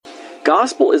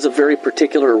gospel is a very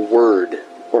particular word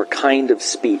or kind of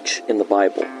speech in the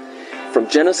Bible. From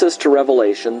Genesis to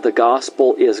Revelation, the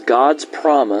gospel is God's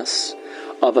promise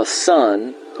of a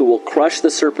son who will crush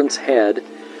the serpent's head,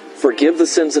 forgive the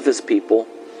sins of his people,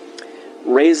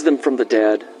 raise them from the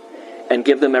dead, and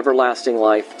give them everlasting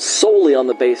life solely on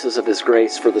the basis of his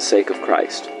grace for the sake of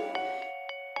Christ.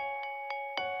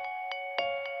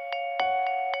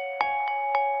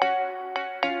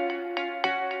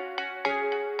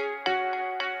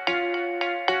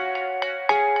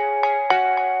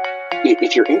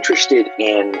 If you're interested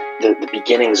in the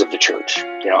beginnings of the church,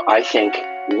 I think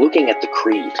looking at the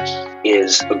creed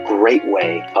is a great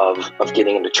way of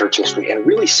getting into church history and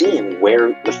really seeing where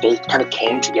the faith kind of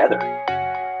came together.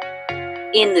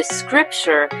 In the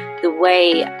scripture, the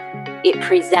way it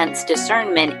presents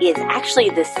discernment is actually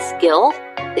the skill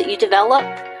that you develop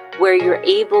where you're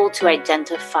able to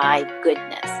identify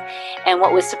goodness. And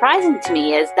what was surprising to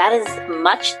me is that is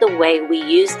much the way we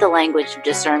use the language of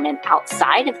discernment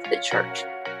outside of the church.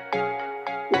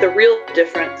 The real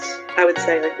difference, I would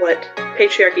say, like what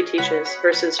patriarchy teaches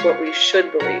versus what we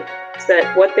should believe, is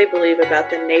that what they believe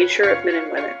about the nature of men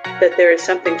and women, that there is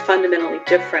something fundamentally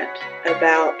different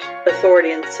about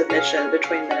authority and submission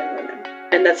between men and women.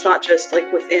 And that's not just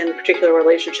like within particular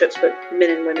relationships, but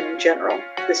men and women in general.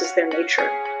 This is their nature.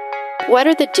 What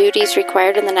are the duties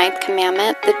required in the Ninth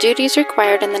Commandment? The duties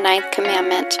required in the Ninth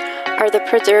Commandment are the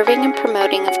preserving and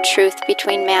promoting of truth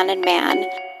between man and man.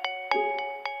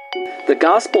 The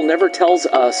gospel never tells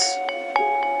us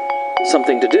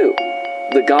something to do.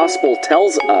 The gospel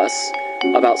tells us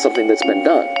about something that's been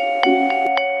done.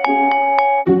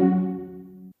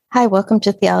 Hi, welcome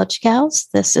to Theology Gals.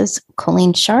 This is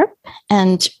Colleen Sharp,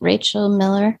 and Rachel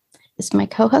Miller is my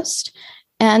co-host.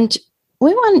 And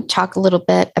we want to talk a little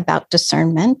bit about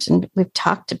discernment, and we've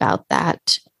talked about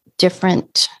that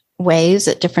different ways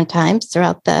at different times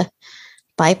throughout the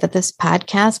life of this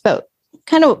podcast, but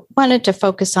kind of wanted to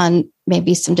focus on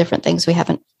maybe some different things we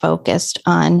haven't focused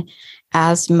on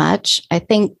as much. I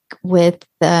think with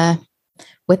the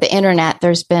internet,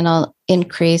 there's been an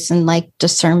increase in like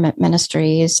discernment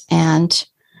ministries, and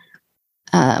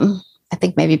I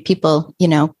think maybe people,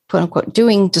 quote unquote,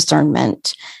 doing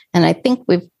discernment. And I think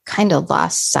we've kind of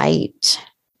lost sight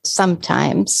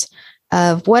sometimes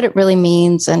of what it really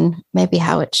means and maybe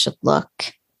how it should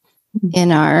look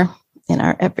in our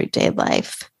everyday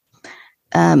life.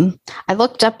 I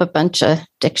looked up a bunch of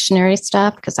dictionary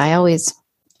stuff because I always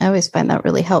find that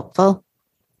really helpful.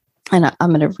 And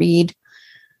I'm going to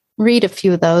read a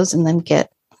few of those and then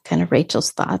get kind of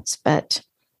Rachel's thoughts. But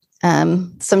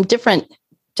some different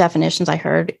definitions I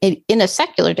heard in a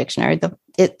secular dictionary,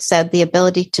 it said the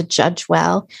ability to judge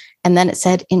well. And then it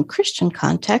said in Christian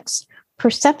context,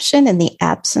 perception in the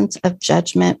absence of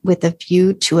judgment with a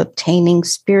view to obtaining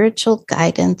spiritual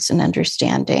guidance and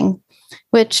understanding,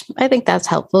 which I think that's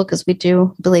helpful because we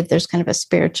do believe there's kind of a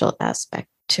spiritual aspect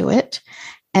to it.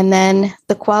 And then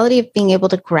the quality of being able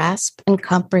to grasp and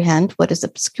comprehend what is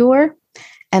obscure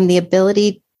and the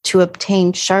ability to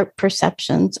obtain sharp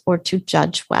perceptions or to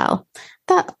judge well.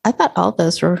 I thought all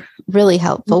those were really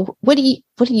helpful. What do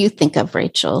you think of,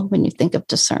 Rachel, when you think of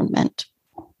discernment?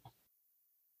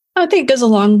 I think it goes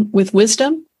along with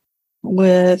wisdom,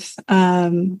 with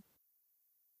I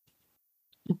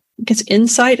guess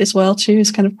insight as well too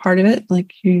is kind of part of it.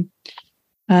 Like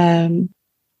I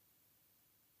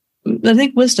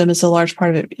think wisdom is a large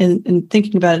part of it in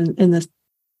thinking about it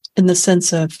in the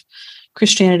sense of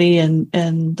Christianity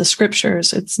and the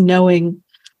scriptures. It's knowing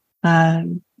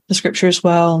the scriptures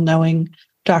well, knowing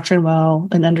doctrine well,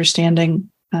 and understanding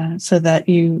so that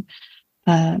you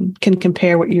can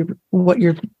compare what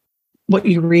you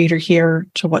read or hear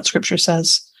to what scripture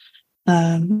says.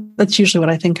 That's usually what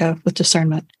I think of with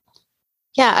discernment.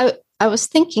 Yeah, I was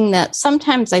thinking that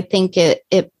sometimes I think it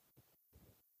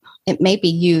may be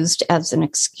used as an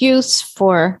excuse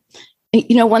for,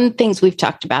 one of the things we've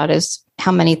talked about is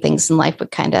how many things in life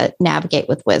would kind of navigate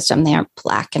with wisdom. They aren't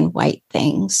black and white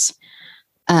things.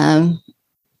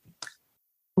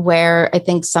 Where I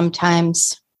think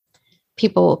sometimes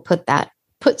people will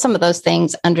put some of those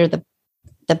things under the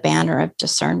banner of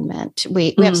discernment.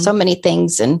 We have so many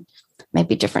things in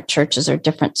maybe different churches or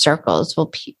different circles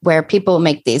where people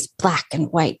make these black and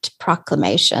white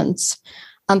proclamations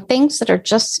on things that are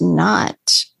just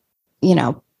not,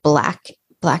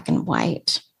 black and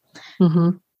white.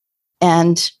 Mm-hmm.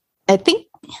 And I think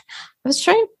I was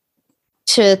trying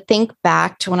to think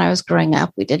back to when I was growing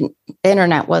up. The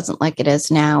internet wasn't like it is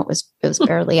now. It was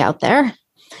barely out there.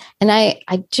 And I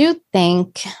do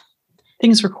think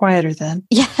things were quieter then.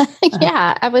 Yeah.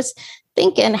 Yeah. I was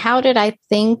thinking, how did I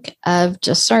think of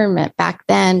discernment back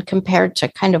then compared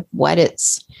to kind of what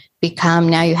it's become?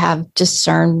 Now you have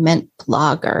discernment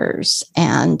bloggers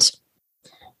and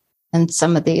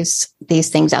some of these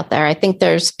things out there. I think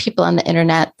there's people on the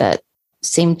internet that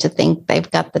seem to think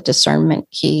they've got the discernment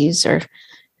keys, or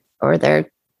they're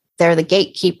the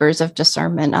gatekeepers of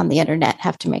discernment on the internet,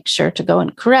 have to make sure to go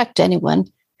and correct anyone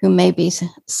who may be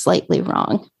slightly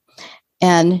wrong.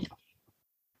 And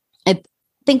I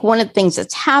think one of the things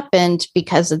that's happened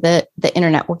because of the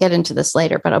internet, we'll get into this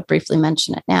later, but I'll briefly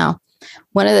mention it now.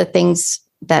 One of the things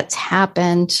that's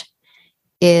happened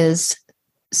is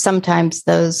sometimes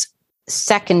those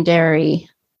secondary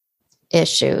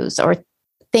issues or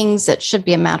things that should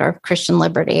be a matter of Christian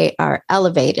liberty are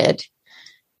elevated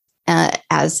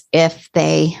as if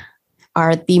they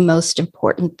are the most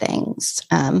important things.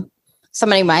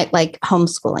 Somebody might like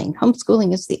homeschooling.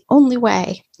 Homeschooling is the only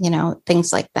way,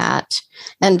 things like that.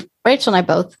 And Rachel and I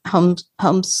both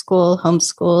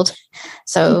homeschooled.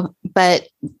 So, but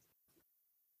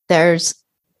there's,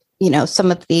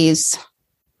 some of these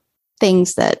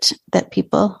things that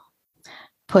people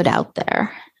put out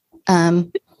there.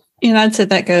 I'd say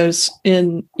that goes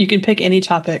in, you can pick any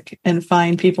topic and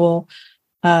find people,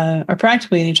 or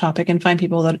practically any topic, and find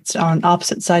people that's on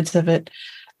opposite sides of it,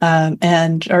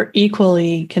 and are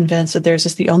equally convinced that there's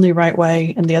just the only right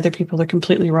way and the other people are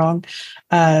completely wrong.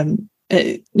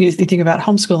 You think about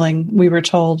homeschooling, we were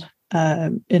told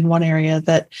in one area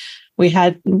that we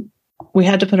had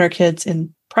to put our kids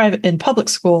in public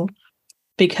school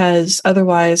because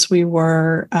otherwise we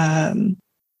were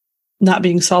not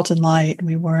being salt and light, and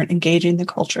we weren't engaging the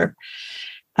culture.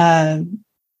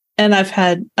 And I've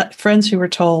had friends who were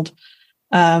told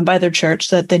by their church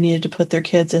that they needed to put their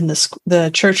kids in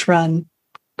the church-run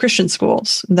Christian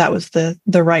schools. That was the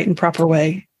right and proper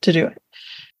way to do it.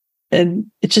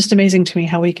 And it's just amazing to me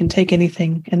how we can take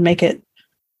anything and make it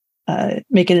an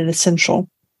essential.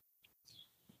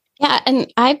 Yeah,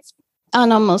 and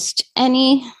on almost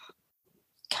any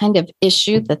kind of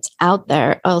issue that's out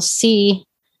there, I'll see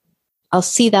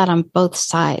that on both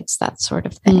sides, that sort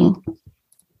of thing.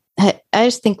 I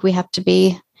just think we have to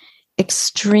be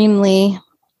extremely,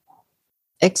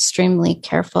 extremely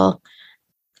careful.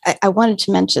 I wanted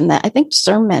to mention that I think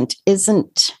discernment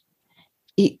isn't,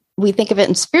 we think of it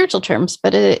in spiritual terms,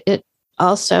 but it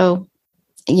also,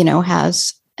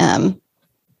 has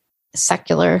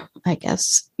secular, I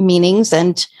guess, meanings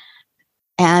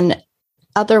and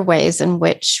other ways in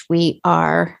which we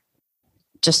are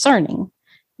discerning.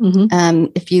 Mm-hmm.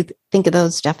 If you think of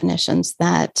those definitions,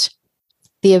 that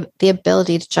the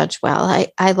ability to judge well,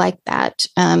 I like that.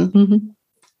 Mm-hmm.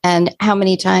 And how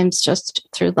many times just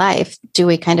through life do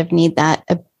we kind of need that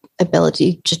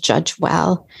ability to judge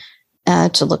well,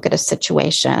 to look at a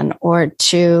situation or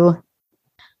to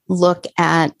look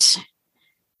at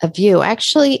a view? I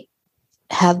actually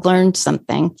had learned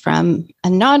something from a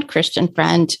non-Christian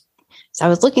friend. So I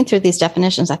was looking through these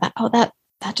definitions. I thought, that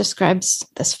describes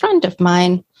this friend of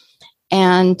mine.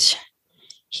 And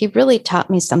he really taught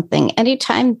me something.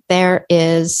 Anytime there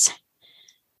is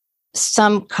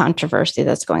some controversy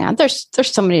that's going on, there's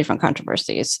so many different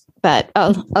controversies, but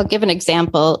I'll give an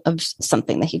example of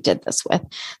something that he did this with.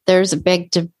 There's a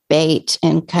big debate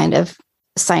in kind of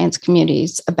science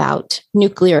communities about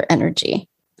nuclear energy.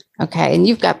 Okay. And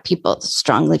you've got people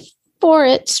strongly for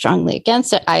it, strongly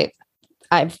against it. I've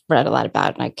read a lot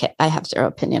about it, and I have zero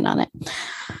opinion on it.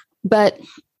 But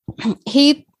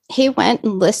he went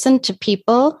and listened to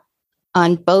people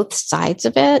on both sides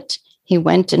of it. He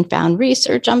went and found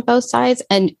research on both sides.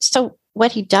 And so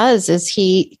what he does is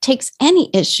he takes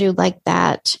any issue like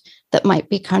that might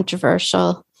be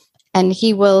controversial, and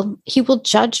he will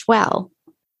judge well.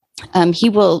 He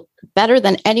will, better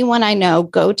than anyone I know,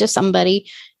 go to somebody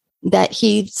that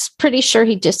he's pretty sure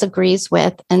he disagrees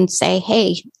with and say,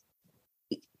 hey,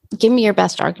 give me your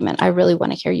best argument. I really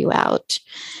want to hear you out.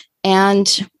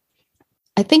 And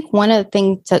I think one of the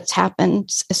things that's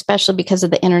happened, especially because of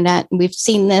the internet, and we've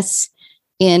seen this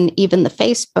in even the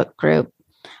Facebook group,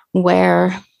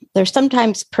 where there's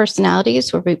sometimes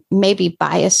personalities where we may be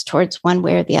biased towards one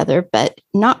way or the other, but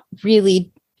not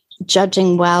really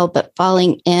judging well, but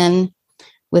falling in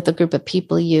with a group of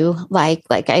people you like.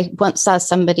 Like I once saw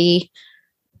somebody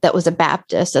that was a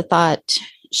Baptist. I thought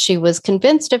she was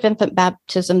convinced of infant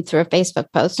baptism through a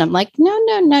Facebook post. And I'm like, no.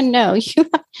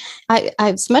 I,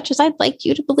 as much as I'd like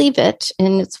you to believe it,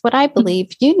 and it's what I believe,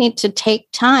 you need to take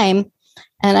time.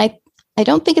 And I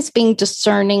don't think it's being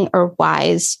discerning or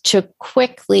wise to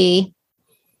quickly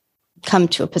come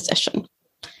to a position.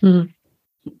 Mm-hmm.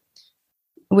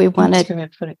 We want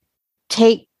to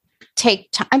take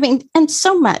time. I mean, and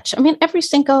so much. I mean, every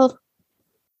single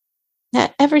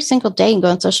every single day you can go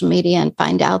on social media and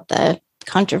find out the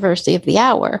controversy of the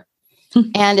hour.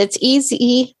 And it's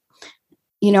easy.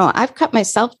 I've caught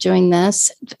myself doing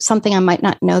this, something I might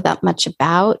not know that much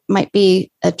about. It might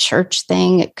be a church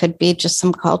thing. It could be just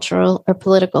some cultural or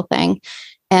political thing.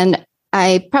 And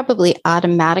I probably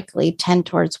automatically tend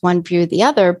towards one view or the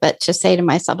other, but to say to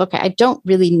myself, okay, I don't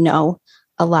really know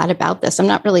a lot about this. I'm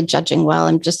not really judging well.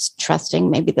 I'm just trusting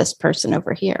maybe this person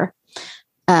over here.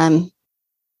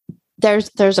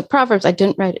 There's a Proverbs, I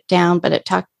didn't write it down, but it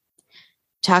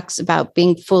talks about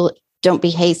being fool. Don't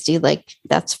be hasty, like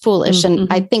that's foolish. Mm-hmm.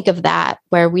 And I think of that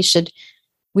where we should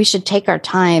take our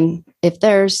time. If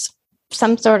there's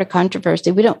some sort of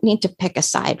controversy, we don't need to pick a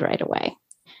side right away,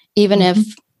 even if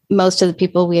most of the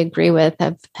people we agree with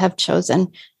have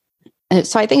chosen. And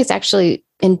so I think it's actually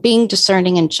in being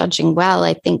discerning and judging well,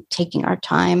 I think taking our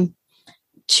time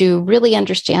to really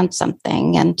understand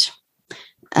something and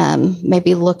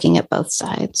maybe looking at both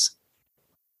sides.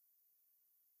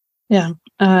 Yeah.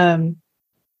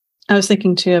 I was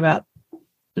thinking too about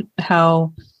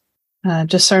how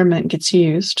discernment gets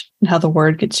used and how the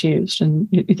word gets used. And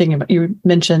you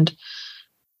mentioned,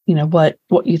 what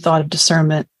you thought of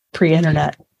discernment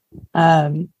pre-internet.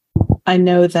 I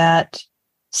know that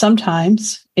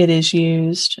sometimes it is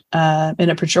used in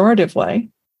a pejorative way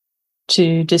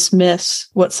to dismiss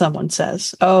what someone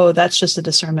says. Oh, that's just a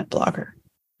discernment blogger,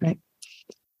 right?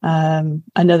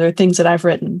 I know there are things that I've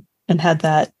written and had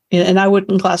that, and I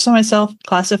wouldn't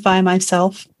classify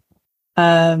myself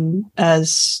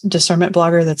as discernment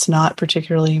blogger. That's not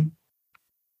particularly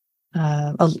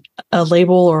a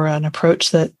label or an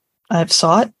approach that I've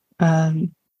sought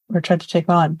or tried to take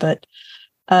on. But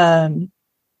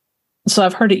so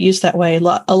I've heard it used that way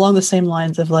along the same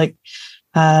lines of like,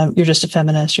 you're just a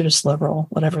feminist, you're just liberal,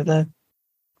 whatever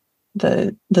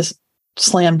the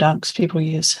slam dunks people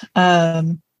use.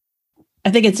 I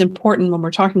think it's important when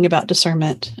we're talking about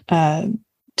discernment to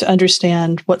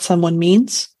understand what someone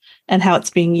means and how it's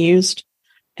being used,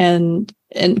 and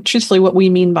truthfully what we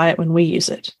mean by it when we use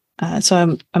it.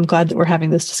 So I'm glad that we're having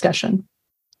this discussion.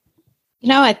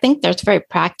 I think there's a very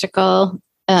practical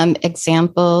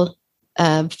example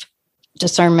of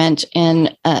discernment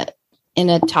in a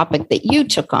topic that you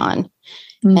took on.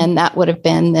 And that would have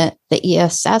been the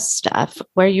ESS stuff,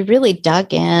 where you really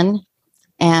dug in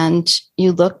and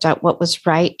you looked at what was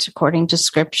right according to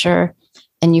scripture,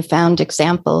 and you found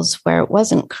examples where it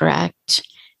wasn't correct.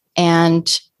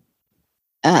 And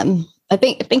I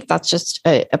think that's just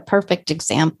a perfect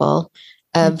example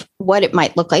of what it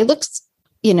might look like. It looks,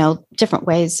 different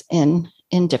ways in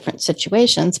different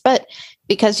situations, but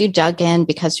because you dug in,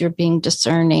 because you're being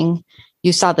discerning,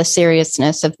 you saw the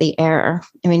seriousness of the error.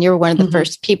 I mean, you were one of the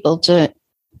first people to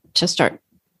start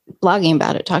blogging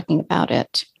about it, talking about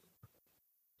it.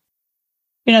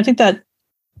 I think that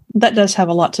does have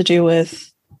a lot to do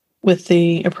with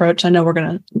the approach. I know we're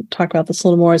going to talk about this a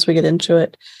little more as we get into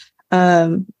it,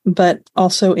 but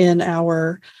also in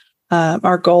our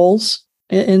goals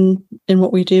in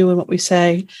what we do and what we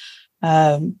say,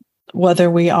 whether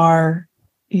we are,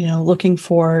 looking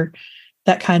for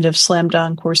that kind of slam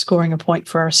dunk or scoring a point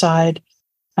for our side,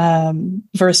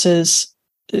 versus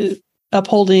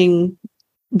upholding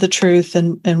the truth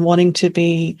and wanting to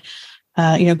be,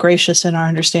 gracious in our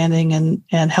understanding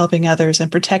and helping others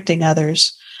and protecting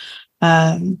others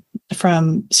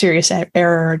from serious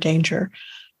error or danger.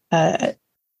 I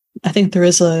think there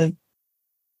is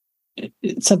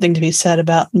something to be said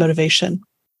about motivation.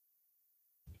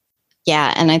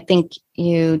 Yeah, and I think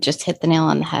you just hit the nail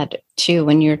on the head too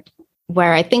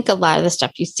where I think a lot of the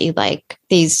stuff you see, like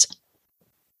these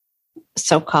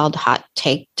so-called hot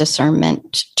take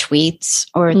discernment tweets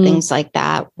or things like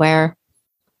that, where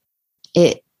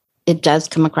it does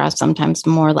come across sometimes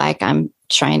more like I'm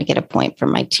trying to get a point for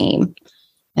my team.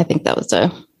 I think that was a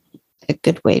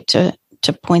good way to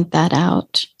point that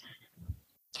out.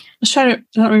 I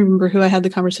don't remember who I had the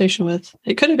conversation with.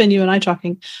 It could have been you and I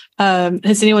talking.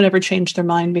 Has anyone ever changed their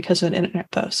mind because of an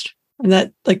internet post? And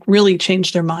that really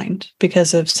changed their mind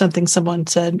because of something someone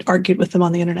said, argued with them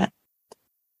on the internet.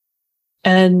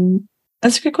 And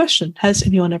that's a good question. Have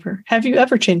you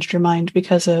ever changed your mind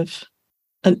because of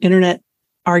an internet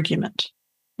argument?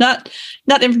 Not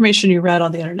information you read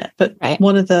on the internet, but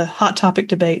one of the hot topic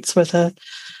debates with the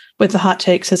hot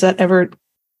takes. Has that ever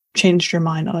changed your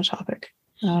mind on a topic?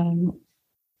 I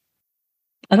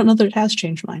don't know that it has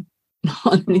changed mine.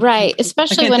 Right.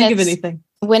 Especially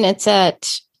when it's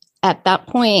at that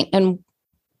point. And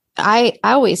I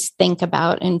always think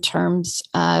about in terms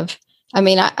of, I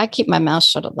mean, I keep my mouth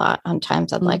shut a lot on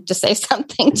times I'd like to say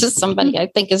something to somebody I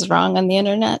think is wrong on the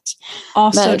internet.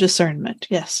 Also discernment,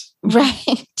 yes.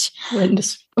 Right.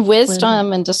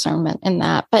 Wisdom and discernment in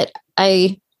that. But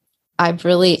I've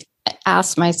really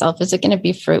asked myself, is it going to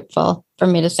be fruitful for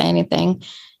me to say anything?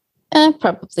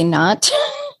 Probably not.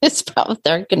 It's probably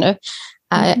they're going to,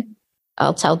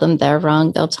 I'll tell them they're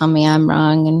wrong. They'll tell me I'm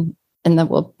wrong. And then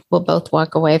we'll both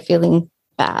walk away feeling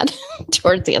bad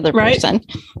towards the other person.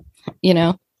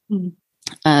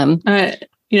 I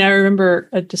remember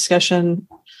a discussion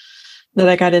that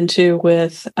I got into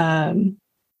with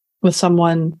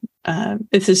someone.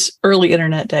 It's his early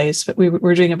internet days, but we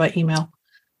were doing it by email,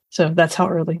 so that's how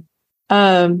early.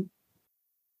 And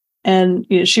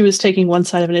she was taking one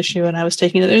side of an issue, and I was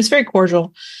taking it. It was very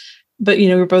cordial, but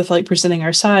we were both like presenting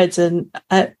our sides. And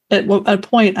at a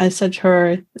point, I said to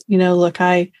her, look,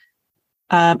 I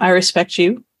respect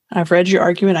you. I've read your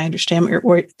argument. I understand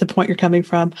where the point you're coming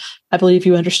from. I believe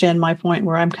you understand my point,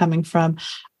 where I'm coming from.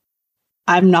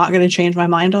 I'm not going to change my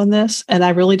mind on this. And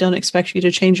I really don't expect you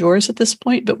to change yours at this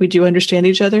point, but we do understand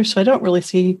each other. So I don't really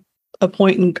see a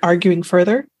point in arguing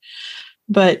further.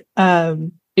 But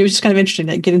it was just kind of interesting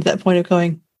that getting to that point of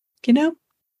going,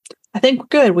 I think we're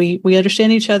good. We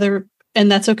understand each other, and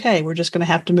that's okay. We're just going to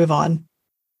have to move on.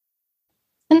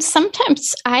 And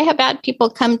sometimes I have had people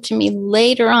come to me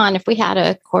later on, if we had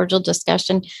a cordial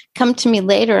discussion, come to me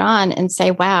later on and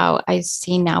say, wow, I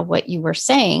see now what you were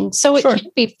saying. So it can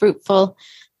be fruitful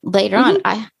later on.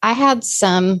 I had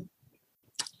some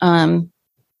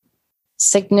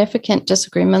significant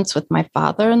disagreements with my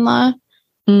father-in-law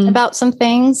about some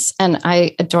things. And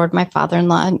I adored my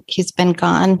father-in-law. He's been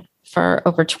gone for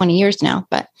over 20 years now,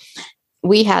 but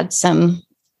we had some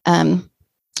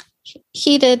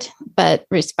heated but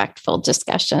respectful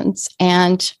discussions.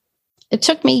 And it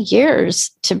took me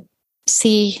years to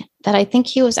see that I think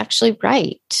he was actually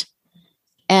right.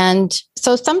 And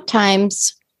so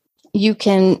sometimes you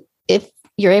can, if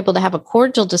you're able to have a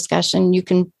cordial discussion, you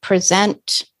can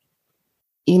present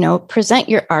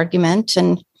your argument,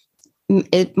 and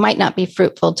it might not be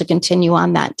fruitful to continue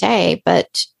on that day,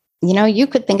 but you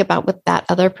could think about what that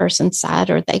other person said,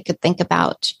 or they could think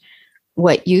about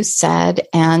what you said.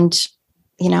 And,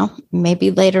 maybe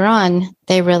later on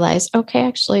they realize, okay,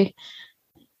 actually,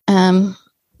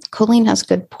 Colleen has a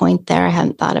good point there I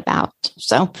hadn't thought about.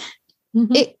 So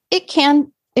it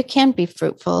can be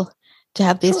fruitful to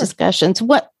have these discussions.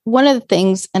 One of the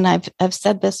things, and I've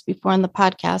said this before on the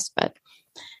podcast, but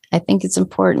I think it's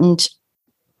important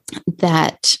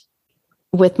that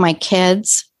with my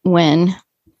kids, when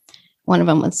one of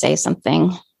them would say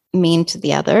something mean to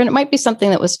the other, and it might be something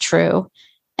that was true,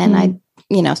 and I'd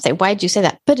say, why'd you say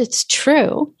that? But it's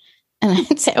true. And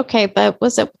I'd say, okay, but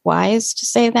was it wise to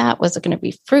say that? Was it going to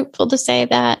be fruitful to say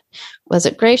that? Was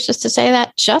it gracious to say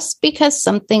that? Just because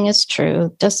something is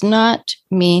true does not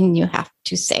mean you have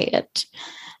to say it.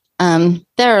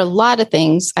 There are a lot of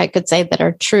things I could say that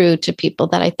are true to people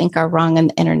that I think are wrong on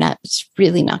the internet. It's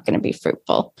really not going to be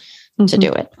fruitful to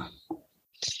do it.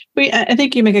 I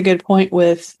think you make a good point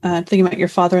with thinking about your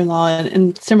father-in-law,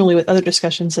 and similarly with other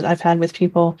discussions that I've had with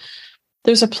people.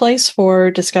 There's a place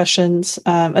for discussions,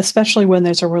 especially when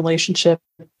there's a relationship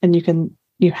and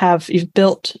you've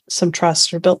built some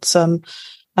trust or built some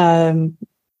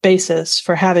basis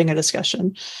for having a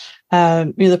discussion.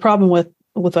 The problem with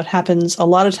what happens a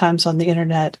lot of times on the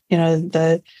internet,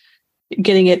 the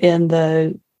getting it in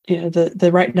the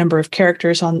right number of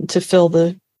characters on to fill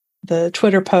the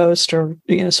Twitter post, or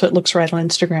so it looks right on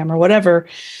Instagram or whatever,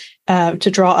 to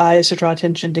draw eyes, to draw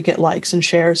attention, to get likes and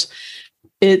shares.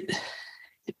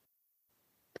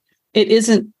 It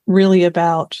isn't really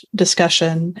about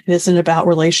discussion. It isn't about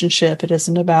relationship. It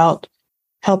isn't about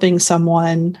helping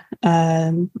someone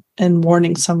and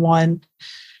warning someone.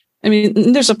 I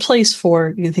mean, there's a place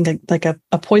for, you think like a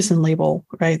poison label,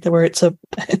 right? Where it's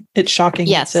shocking.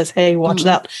 Yes. It says, hey, watch it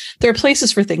out. There are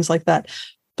places for things like that.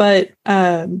 But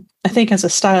I think as a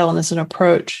style and as an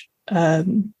approach,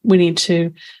 we need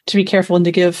to be careful and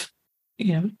to give,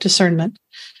 discernment,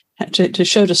 to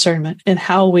show discernment in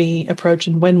how we approach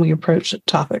and when we approach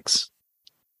topics.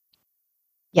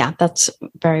 Yeah, that's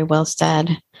very well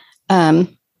said.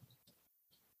 One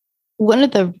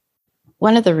of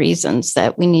the reasons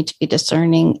that we need to be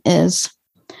discerning is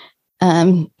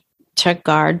to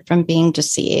guard from being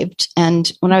deceived.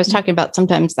 And when I was talking about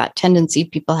sometimes that tendency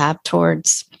people have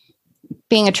towards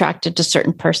being attracted to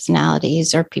certain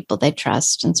personalities or people they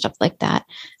trust and stuff like that,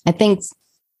 I think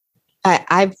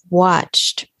I've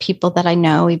watched people that I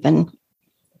know, even,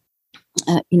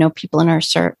 people in our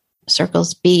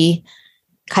circles, be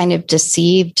kind of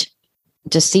deceived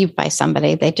deceived by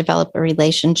somebody. They develop a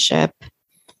relationship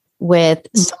with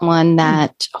someone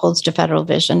that holds to Federal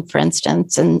Vision, for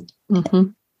instance, and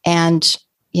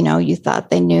you thought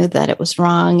they knew that it was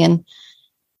wrong, and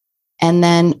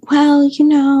then, well,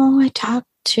 I talked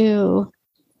to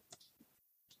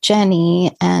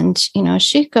Jenny, and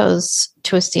she goes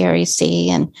to a CREC,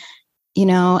 and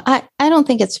I don't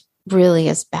think it's really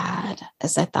as bad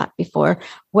as I thought before,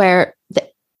 where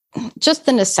just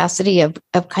the necessity of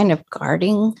kind of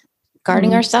guarding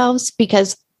ourselves,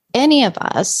 because any of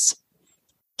us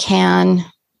can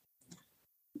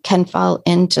fall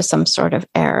into some sort of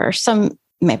error, some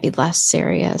maybe less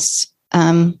serious.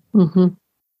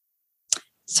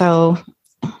 So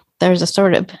there's a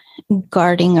sort of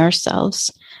guarding ourselves,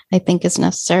 I think, is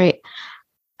necessary.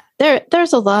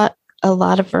 There's a lot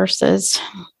of verses,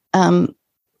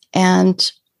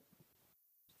 and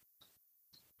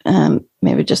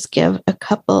maybe just give a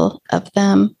couple of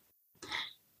them.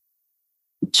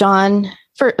 1 John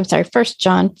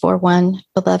 4:1,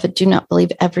 beloved, do not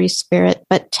believe every spirit,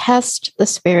 but test the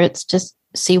spirits to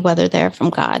see whether they're from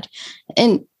God.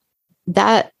 And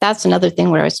that's another thing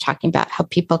where I was talking about how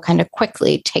people kind of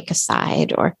quickly take a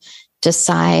side or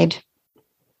decide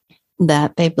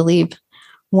that they believe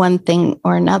one thing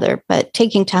or another, but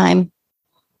taking time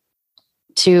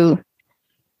to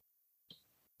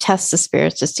test the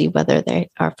spirits to see whether they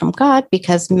are from God,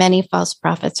 because many false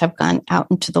prophets have gone out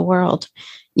into the world.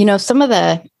 Some of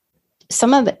the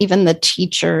even the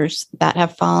teachers that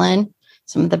have fallen,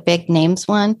 some of the big name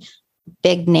ones,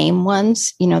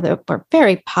 that were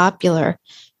very popular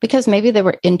because maybe they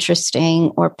were interesting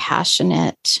or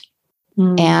passionate,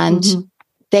 and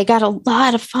they got a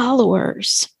lot of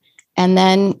followers. And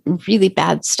then really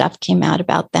bad stuff came out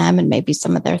about them and maybe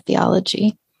some of their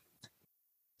theology.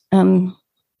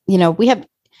 We have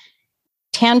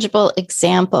tangible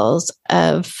examples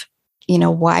of,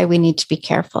 why we need to be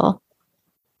careful,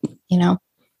 Yeah,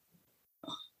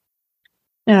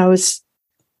 I was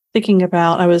thinking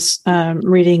about, I was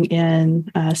reading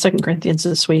in 2 Corinthians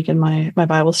this week in my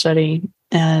Bible study.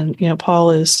 And,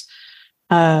 Paul is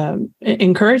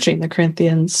encouraging the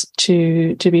Corinthians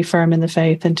to be firm in the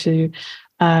faith and to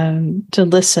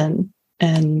listen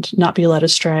and not be led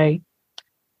astray.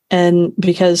 And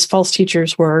because false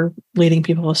teachers were leading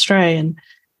people astray. And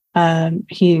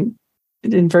he,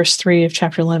 in verse 3 of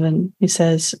chapter 11, he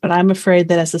says, but I'm afraid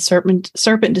that as the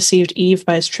serpent deceived Eve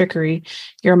by his trickery,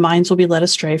 your minds will be led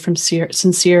astray from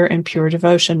sincere and pure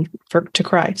devotion to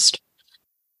Christ.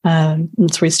 And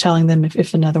so he's telling them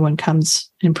if another one comes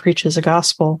and preaches a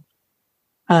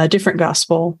different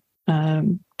gospel,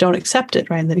 don't accept it,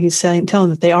 right? And that he's telling them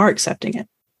that they are accepting it.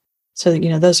 So,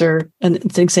 those are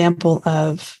it's an example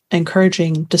of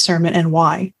encouraging discernment and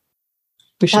why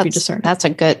we should be discerning. That's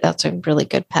a really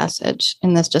good passage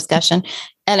in this discussion.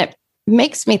 And it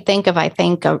makes me think of, I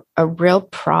think, a real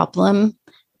problem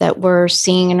that we're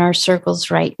seeing in our circles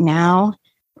right now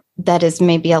that is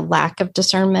maybe a lack of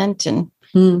discernment. And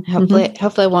hopefully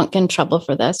I won't get in trouble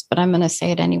for this, but I'm going to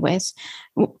say it anyways.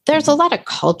 There's a lot of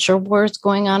culture wars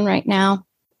going on right now,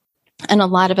 and a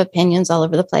lot of opinions all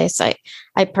over the place.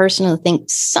 I personally think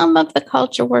some of the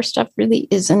culture war stuff really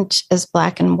isn't as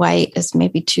black and white as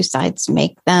maybe two sides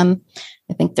make them.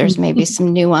 I think there's maybe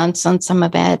some nuance on some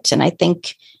of it. And I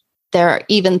think there are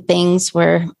even things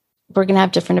where we're going to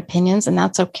have different opinions, and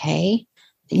that's okay.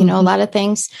 A lot of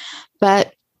things.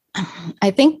 But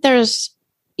I think there's,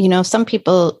 some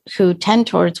people who tend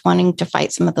towards wanting to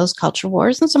fight some of those culture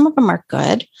wars, and some of them are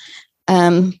good.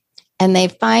 And they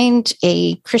find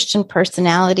a Christian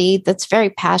personality that's very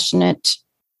passionate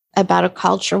about a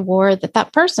culture war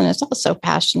that person is also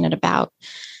passionate about.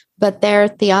 But their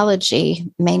theology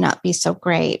may not be so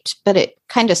great. But it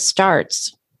kind of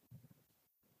starts,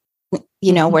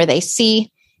 where they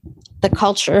see the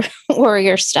culture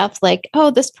warrior stuff like, oh,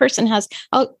 this person has,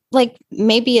 like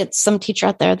maybe it's some teacher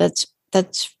out there that's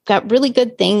got really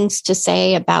good things to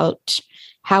say about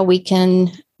how we can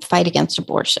fight against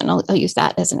abortion. I'll use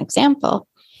that as an example.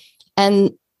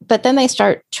 But then they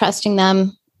start trusting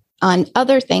them on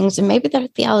other things, and maybe their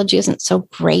theology isn't so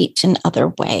great in other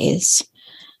ways.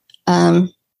 And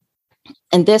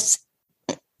this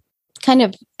kind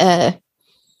of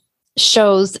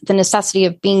shows the necessity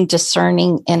of being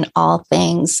discerning in all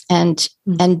things and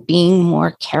being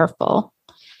more careful.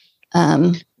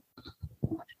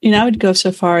 I would go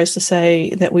so far as to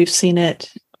say that we've seen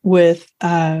it with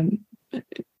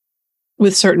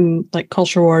certain like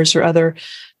culture wars or other,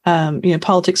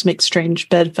 politics make strange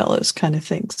bedfellows kind of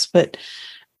things, but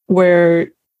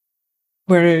where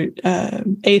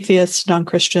atheists,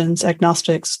 non-Christians,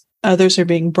 agnostics, others are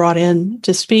being brought in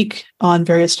to speak on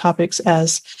various topics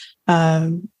as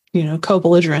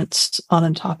co-belligerents on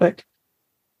a topic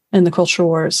in the culture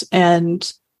wars,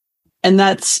 and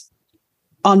that's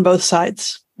on both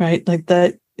sides, right? Like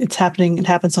that, it's happening. It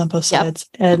happens on both sides,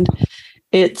 and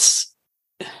it's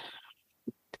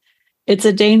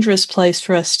a dangerous place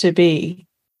for us to be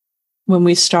when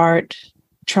we start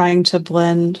trying to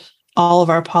blend all of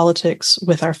our politics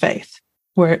with our faith,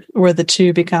 where the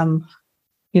two become,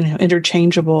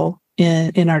 interchangeable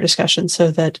in our discussion.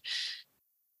 So that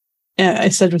I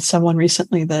said with someone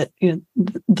recently that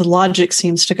the logic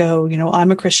seems to go,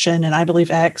 I'm a Christian and I believe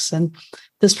X, and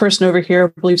this person over here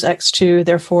believes X too,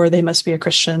 therefore they must be a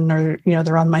Christian, or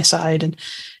they're on my side, and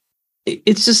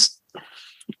it's just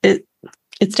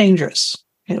it's dangerous.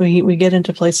 We get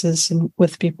into places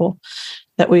with people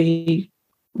that we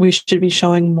should be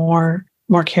showing more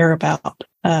care about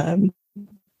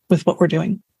with what we're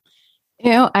doing.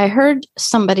 I heard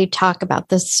somebody talk about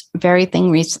this very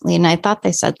thing recently, and I thought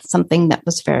they said something that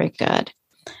was very good.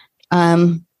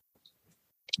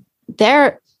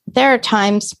 There are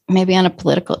times, maybe on a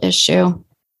political issue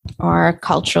or a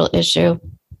cultural issue,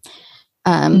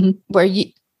 where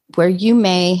you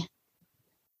may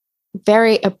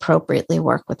very appropriately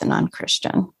work with a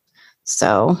non-Christian.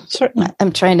 So certainly,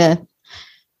 I'm trying to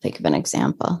think of an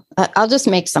example. I'll just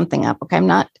make something up. Okay, I'm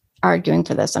not arguing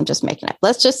for this. I'm just making it up.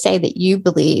 Let's just say that you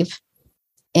believe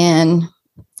in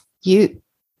you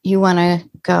want to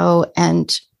go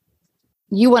and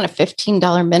you want a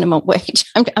 $15 minimum wage.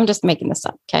 I'm just making this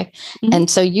up. Okay. Mm-hmm. And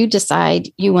so you decide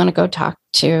you want to go talk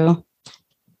to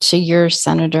your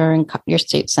senator and your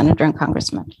state senator and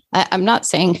congressman. I'm not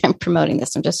saying I'm promoting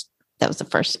this. That was the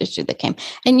first issue that came.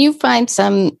 And you find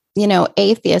some,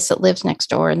 atheist that lives next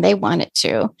door and they want it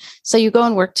too. So you go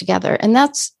and work together, and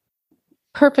that's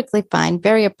perfectly fine,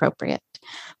 very appropriate.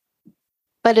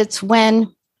 But it's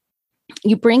when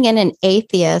you bring in an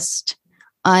atheist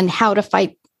on how to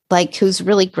fight, like who's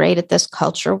really great at this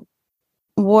culture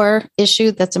war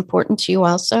issue that's important to you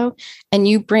also, and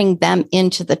you bring them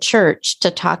into the church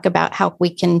to talk about how we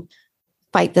can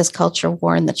fight this culture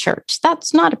war in the church.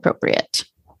 That's not appropriate.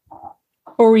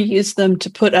 Or we use them to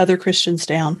put other Christians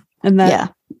down. And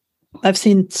that I've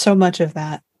seen so much of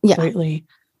that lately.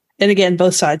 And again,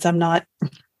 both sides. I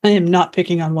am not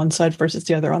picking on one side versus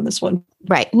the other on this one.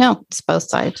 Right. No, it's both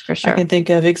sides for sure. I can think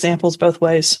of examples both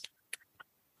ways.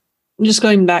 Just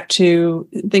going back to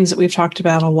things that we've talked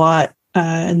about a lot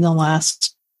in the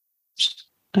last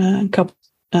couple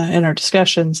in our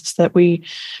discussions, is that we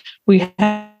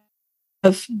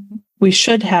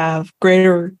should have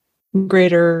greater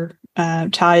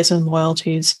ties and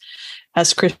loyalties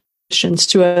as Christians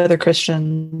to other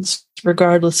Christians,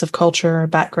 regardless of culture,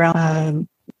 background,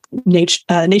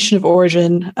 nation of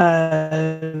origin,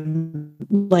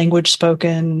 language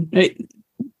spoken.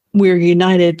 We're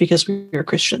united because we are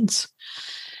Christians,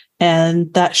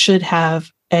 and that should have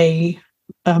a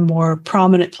more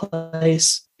prominent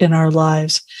place in our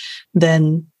lives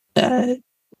than I'll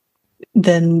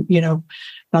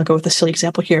go with a silly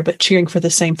example here, but cheering for the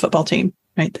same football team,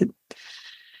 right?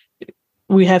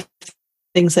 We have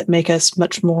things that make us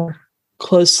much more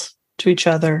close to each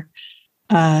other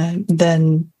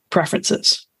than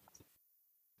preferences.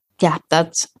 Yeah,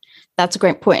 that's a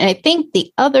great point. And I think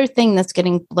the other thing that's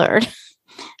getting blurred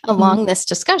along this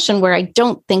discussion, where I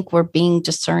don't think we're being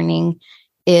discerning,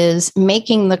 is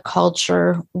making the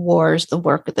culture wars the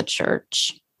work of the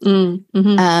church. And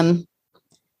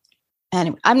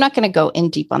I'm not going to go in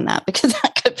deep on that because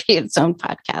that could be its own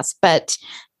podcast. But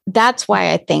that's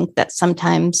why I think that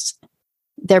sometimes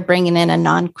they're bringing in a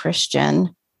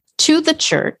non-Christian to the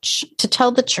church to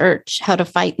tell the church how to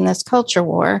fight in this culture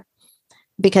war,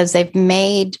 because they've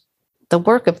made the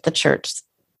work of the church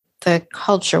the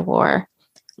culture war.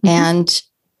 And,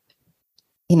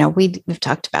 we've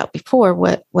talked about before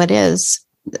what is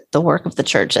the work of the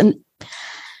church. And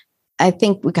I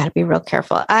think we got to be real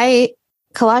careful.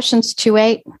 Colossians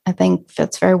 2:8, I think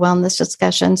fits very well in this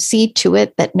discussion. See to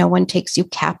it that no one takes you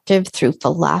captive through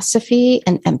philosophy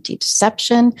and empty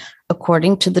deception,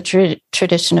 according to the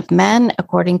tradition of men,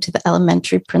 according to the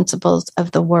elementary principles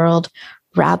of the world,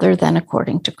 rather than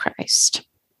according to Christ.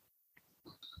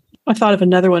 I thought of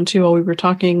another one too while we were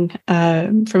talking,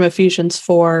 from Ephesians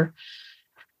 4,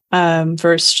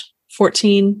 verse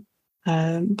 14.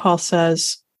 Paul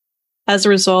says, as a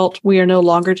result, we are no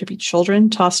longer to be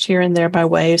children, tossed here and there by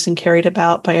waves and carried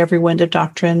about by every wind of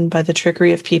doctrine, by the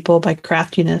trickery of people, by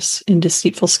craftiness in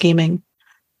deceitful scheming.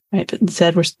 Right, but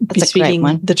instead we're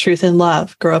speaking the truth in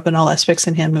love, grow up in all aspects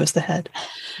in Him who is the head.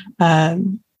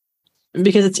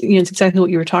 Because it's exactly what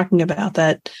you were talking about,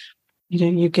 that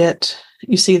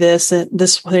you see this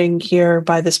thing here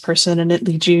by this person and it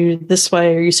leads you this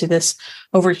way, or you see this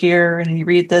over here and you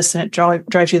read this and it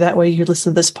drives you that way. You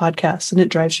listen to this podcast and it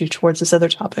drives you towards this other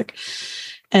topic.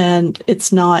 And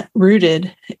it's not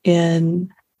rooted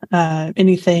in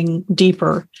anything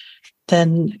deeper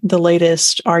than the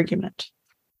latest argument.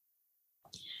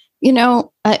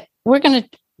 We're going to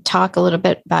talk a little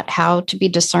bit about how to be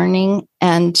discerning.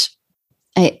 And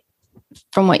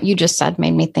from what you just said,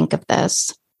 made me think of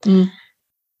this.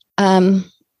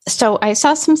 So I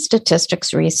saw some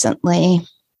statistics recently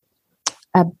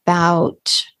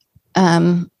about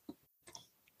the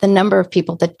number of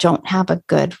people that don't have a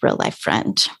good real life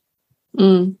friend.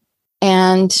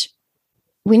 And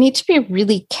we need to be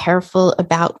really careful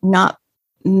about not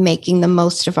making the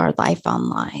most of our life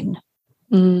online,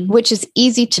 which is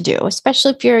easy to do,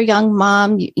 especially if you're a young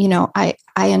mom. I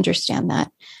understand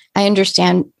that. I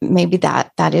understand maybe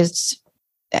that is,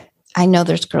 I know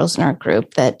there's girls in our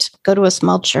group that go to a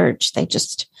small church. They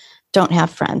just don't have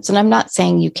friends. And I'm not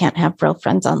saying you can't have real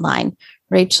friends online.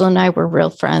 Rachel and I were real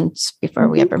friends before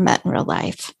we ever met in real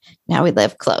life. Now we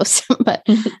live close, but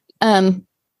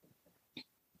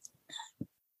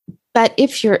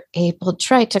if you're able,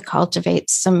 try to cultivate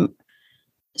some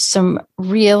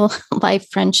real life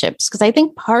friendships, because I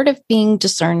think part of being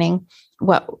discerning,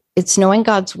 it's knowing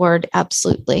God's word,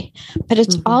 absolutely, but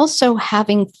it's also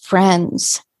having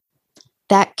friends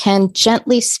that can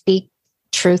gently speak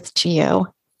truth to you.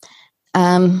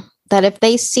 That if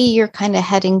they see you're kind of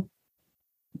heading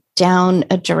down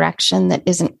a direction that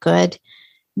isn't good,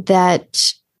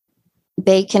 that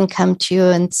they can come to you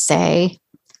and say,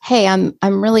 "Hey, I'm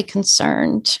really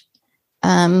concerned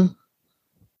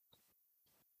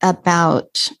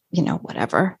about,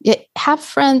 whatever." Have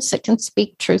friends that can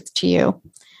speak truth to you,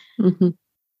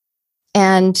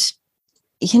 and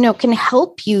can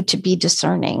help you to be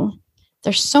discerning.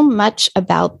 There's so much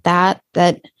about that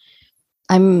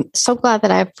I'm so glad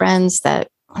that I have friends that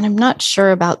when I'm not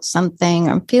sure about something,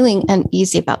 I'm feeling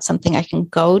uneasy about something, I can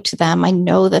go to them. I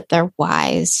know that they're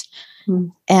wise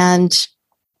and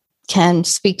can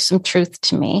speak some truth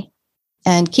to me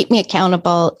and keep me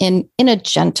accountable in a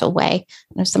gentle way.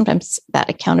 Sometimes that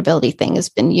accountability thing has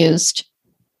been used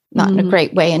not in a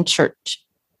great way in church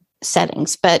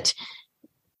settings, but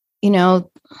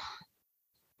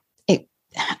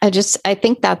I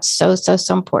think that's so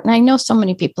important. I know so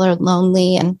many people are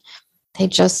lonely and they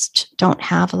just don't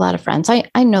have a lot of friends.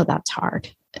 I know that's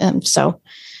hard. So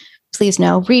please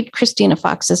read Christina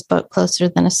Fox's book, Closer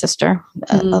Than a Sister.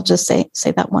 I'll just say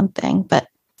that one thing, but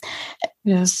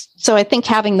yes. So I think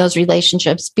having those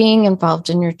relationships, being involved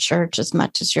in your church as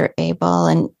much as you're able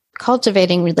and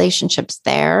cultivating relationships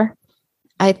there,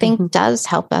 I think does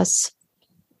help us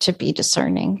to be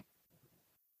discerning.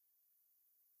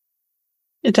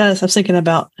 It does. I was thinking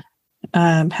about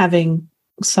having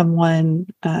someone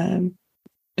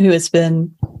who has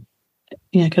been,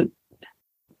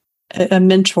 a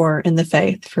mentor in the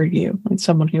faith for you, like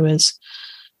someone who has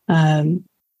been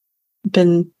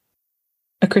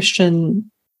a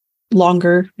Christian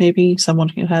longer, maybe someone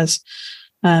who has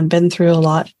been through a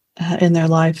lot in their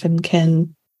life and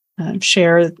can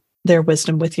share their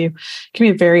wisdom with you. It can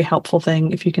be a very helpful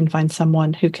thing if you can find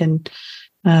someone who can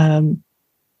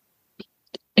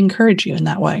encourage you in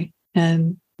that way,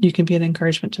 and you can be an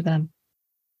encouragement to them.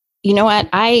 You know what?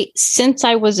 Since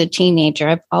I was a teenager,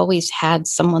 I've always had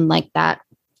someone like that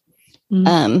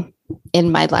in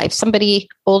my life, somebody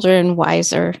older and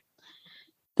wiser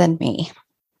than me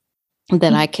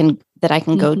that I can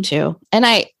go to. And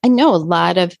I know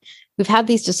we've had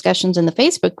these discussions in the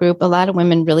Facebook group. A lot of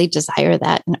women really desire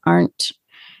that and aren't,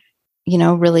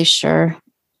 really sure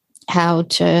how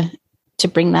to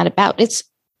bring that about.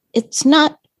 It's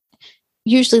not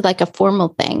usually like a formal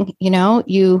thing,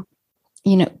 you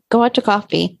go out to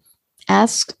coffee,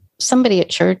 ask somebody at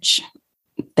church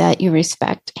that you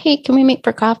respect, "Hey, can we meet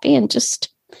for coffee?" and just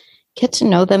get to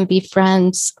know them, be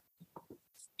friends.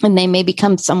 And they may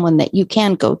become someone that you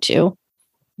can go to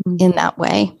in that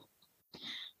way.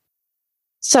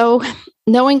 So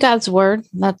knowing God's word,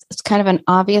 that's kind of an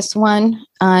obvious one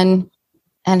on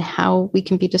how we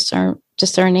can be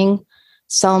discerning.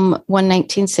 Psalm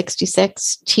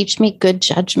 119:66, "Teach me good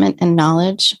judgment and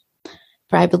knowledge,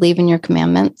 for I believe in your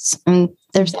commandments." And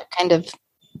there's that kind of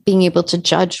being able to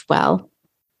judge well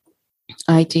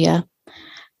idea.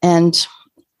 And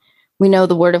we know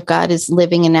the word of God is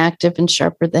living and active and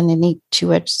sharper than any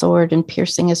two-edged sword and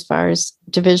piercing as far as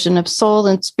division of soul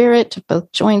and spirit, of both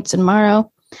joints and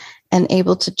marrow, and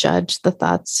able to judge the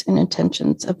thoughts and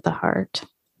intentions of the heart.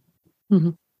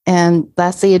 And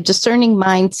lastly, a discerning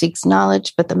mind seeks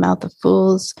knowledge, but the mouth of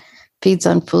fools feeds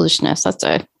on foolishness. That's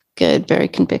a good, very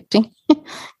convicting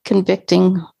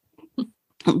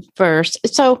verse.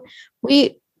 So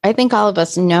I think all of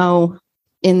us know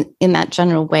in that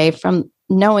general way, from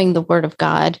knowing the Word of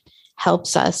God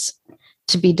helps us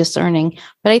to be discerning.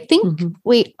 But I think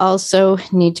we also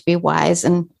need to be wise.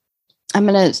 And I'm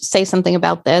going to say something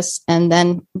about this and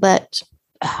then let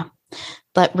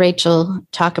Rachel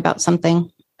talk about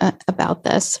something about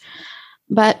this.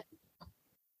 But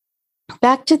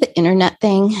back to the internet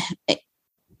thing,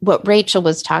 what Rachel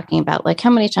was talking about, like how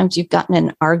many times you've gotten in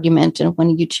an argument and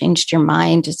when you changed your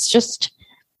mind, it's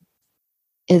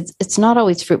not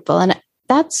always fruitful. And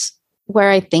that's where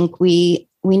I think we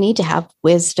need to have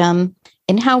wisdom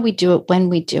in how we do it, when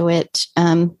we do it,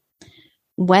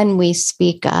 when we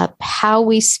speak up, how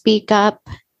we speak up.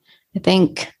 I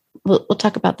think we'll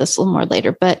talk about this a little more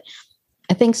later, but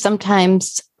I think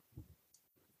sometimes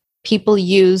people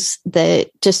use the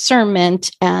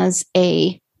discernment as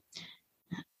a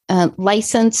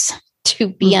license to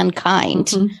be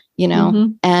unkind,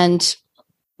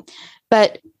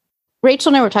 but Rachel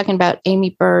and I were talking about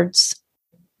Amy Bird's,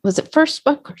 was it first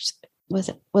book or was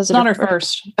it not her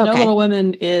first? Okay. No Little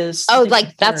Women is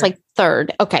that's like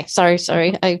third. Okay, sorry.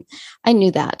 I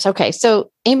knew that. Okay,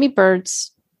 so Amy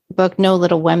Bird's book, No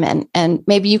Little Women, and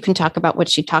maybe you can talk about what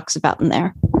she talks about in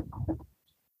there.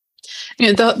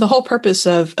 The whole purpose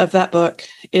of that book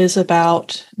is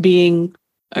about being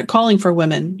calling for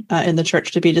women in the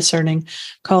church to be discerning,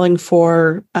 calling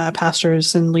for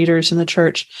pastors and leaders in the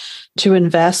church to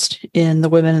invest in the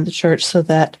women in the church so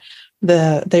that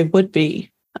they would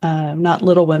be not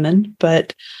little women,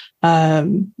 but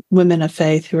women of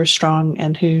faith who are strong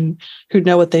and who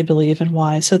know what they believe and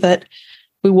why, so that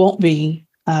we won't be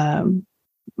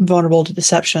vulnerable to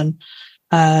deception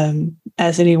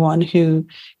as anyone who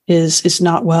is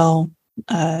not well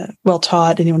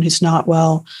taught, anyone who's not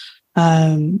well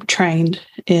trained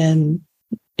in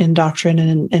doctrine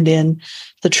and in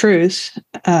the truth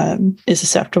is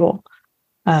acceptable.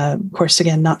 Of course,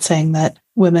 again, not saying that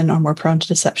women are more prone to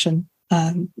deception,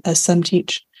 as some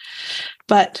teach,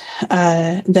 but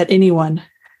that anyone,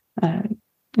 and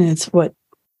it's what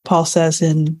Paul says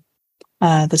in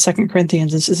the 2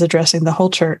 Corinthians, is addressing the whole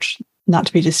church, not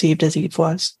to be deceived as Eve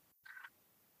was.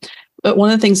 But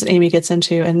one of the things that Amy gets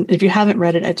into, and if you haven't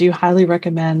read it, I do highly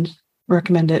recommend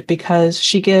it, because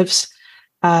she gives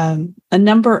a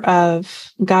number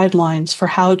of guidelines for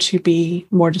how to be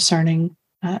more discerning.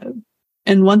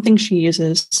 And one thing she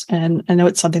uses, and I know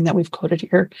it's something that we've quoted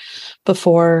here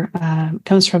before,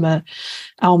 comes from a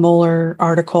Al Mohler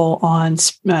article on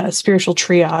spiritual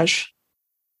triage.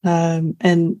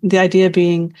 And the idea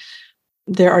being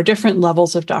there are different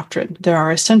levels of doctrine. There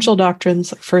are essential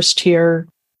doctrines, like first tier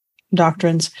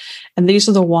doctrines, and these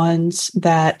are the ones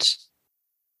that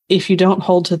if you don't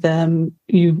hold to them,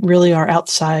 you really are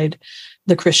outside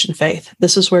the Christian faith.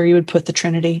 This is where you would put the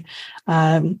Trinity,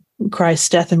 Christ's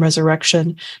death and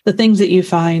resurrection, the things that you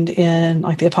find in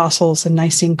like the Apostles and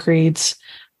Nicene creeds,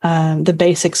 the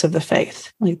basics of the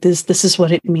faith. Like this is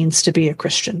what it means to be a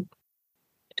Christian.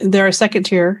 There are second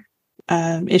tier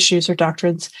issues or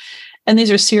doctrines, and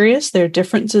these are serious. There are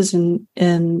differences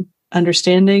in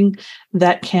understanding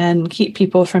that can keep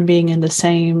people from being in the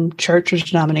same church or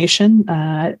denomination.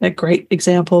 A great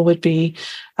example would be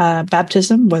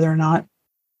baptism, whether or not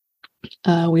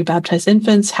we baptize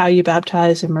infants, how you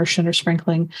baptize, immersion or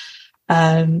sprinkling.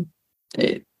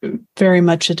 Very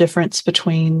much a difference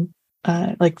between,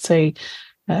 like, say,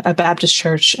 a Baptist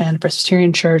church and a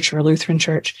Presbyterian church or a Lutheran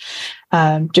church,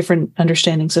 different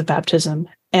understandings of baptism.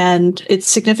 And it's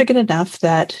significant enough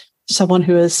that someone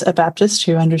who is a Baptist,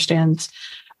 who understands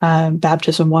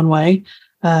baptism one way,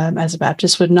 as a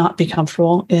Baptist, would not be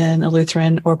comfortable in a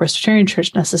Lutheran or Presbyterian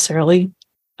church necessarily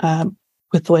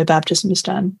with the way baptism is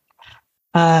done.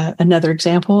 Another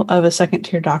example of a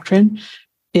second-tier doctrine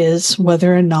is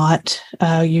whether or not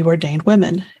you ordained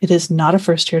women. It is not a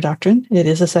first-tier doctrine. It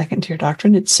is a second-tier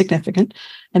doctrine. It's significant,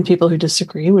 and people who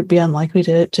disagree would be unlikely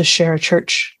to share a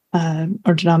church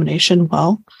or denomination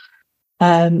well.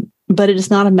 But it is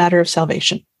not a matter of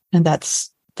salvation, and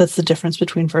that's the difference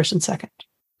between first and second.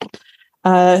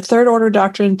 Third-order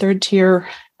doctrine, third tier,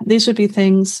 these would be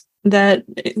things that,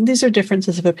 these are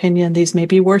differences of opinion. These may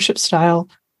be worship style,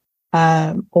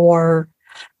 or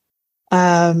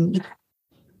I'm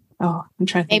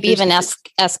trying to think. Maybe even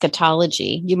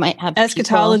eschatology. You might have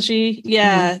eschatology,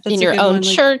 in your own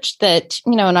church. That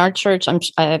in our church,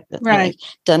 I've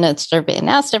done a survey and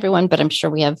asked everyone, but I'm sure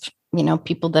we have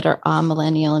people that are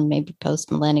millennial and maybe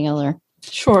post millennial or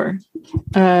Sure.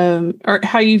 Or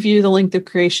how you view the length of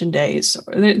creation days.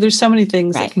 There's so many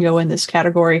things that can go in this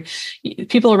category.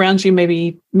 People around you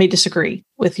may disagree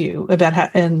with you about how,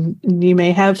 and you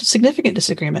may have significant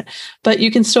disagreement, but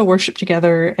you can still worship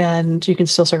together and you can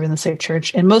still serve in the same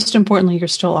church. And most importantly, you're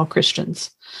still all Christians.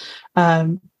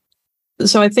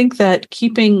 So I think that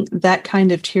keeping that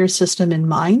kind of tier system in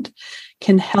mind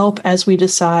can help as we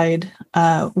decide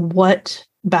what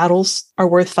battles are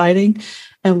worth fighting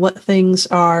and what things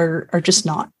are just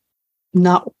not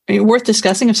worth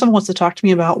discussing. If someone wants to talk to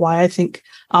me about why I think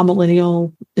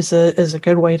amillennial is a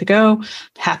good way to go, I'm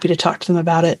happy to talk to them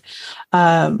about it.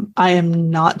 I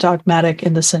am not dogmatic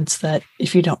in the sense that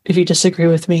if you disagree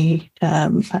with me,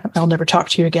 I'll never talk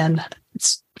to you again.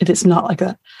 It is not like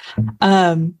that.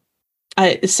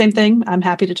 Same thing. I'm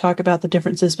happy to talk about the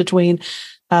differences between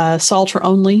Psalter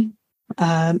only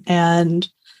and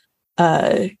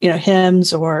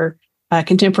hymns or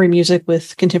contemporary music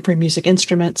with contemporary music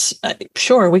instruments.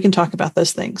 Sure, we can talk about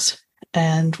those things,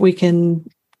 and we can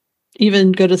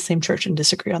even go to the same church and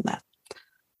disagree on that.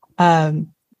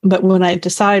 But when I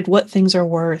decide what things are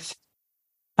worth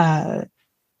pointing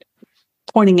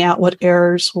out, what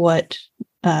errors, what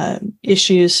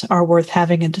issues are worth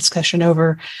having a discussion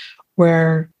over,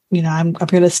 where I'm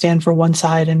going to stand for one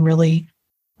side and really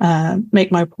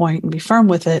make my point and be firm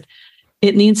with it,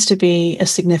 it needs to be a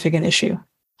significant issue.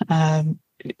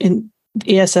 In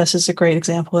ESS is a great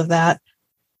example of that.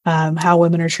 How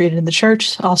women are treated in the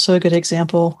church, also a good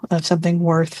example of something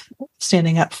worth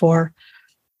standing up for.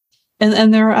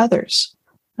 And there are others.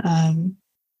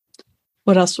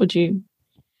 What else would you?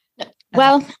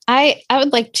 Well, I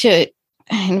would like to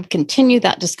kind of continue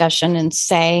that discussion and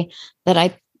say that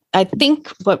I think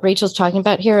what Rachel's talking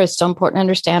about here is so important to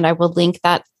understand. I will link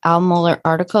that Al Mohler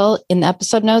article in the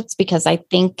episode notes because I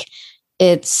think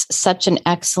it's such an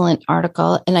excellent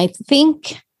article. And I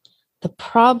think the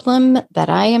problem that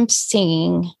I am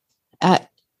seeing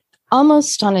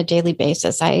almost on a daily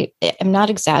basis, I am not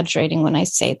exaggerating when I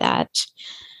say that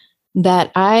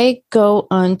I go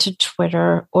onto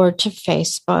Twitter or to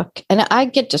Facebook and I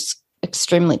get just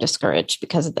extremely discouraged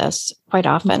because of this quite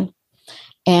often.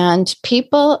 And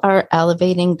people are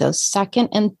elevating those second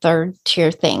and third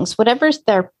tier things, whatever's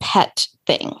their pet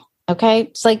thing. Okay.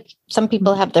 It's like some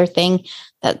people have their thing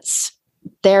that's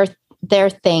their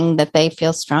thing that they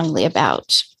feel strongly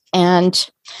about. And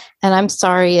I'm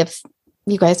sorry if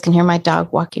you guys can hear my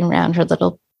dog walking around her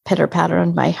little pitter patter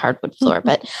on my hardwood floor,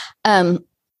 but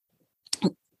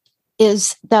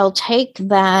is they'll take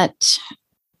that,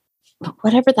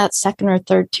 whatever that second or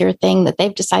third tier thing that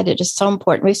they've decided is so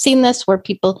important. We've seen this where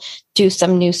people do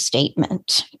some new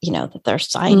statement, that they're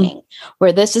signing,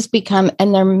 where this has become,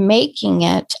 and they're making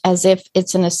it as if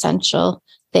it's an essential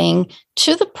thing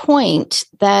to the point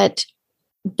that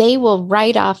they will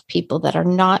write off people that are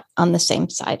not on the same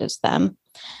side as them.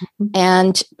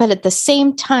 But at the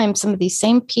same time, some of these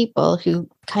same people who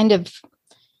kind of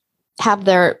have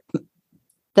the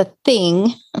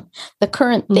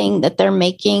current thing that they're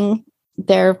making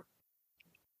their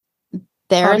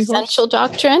essential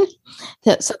doctrine.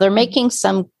 So they're making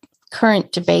some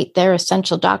current debate their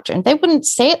essential doctrine. They wouldn't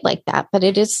say it like that, but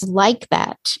it is like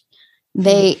that.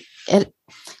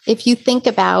 If you think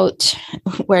about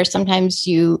where sometimes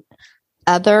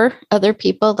other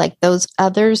people, like those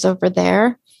others over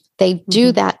there, they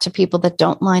do that to people that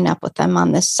don't line up with them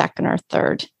on this second or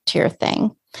third tier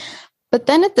thing. But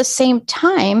then at the same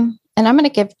time, and I'm going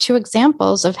to give 2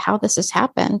 examples of how this has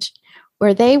happened,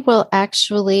 where they will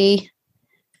actually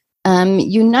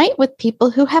unite with people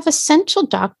who have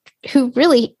who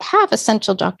really have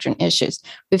essential doctrine issues.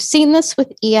 We've seen this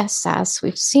with ESS.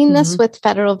 We've seen this with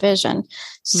Federal Vision.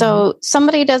 So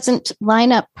somebody doesn't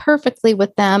line up perfectly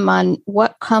with them on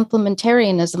what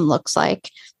complementarianism looks like.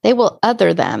 They will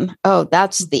other them. Oh,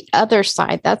 that's the other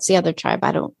side. That's the other tribe.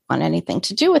 I don't want anything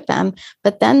to do with them.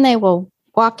 But then they will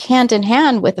walk hand in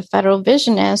hand with a Federal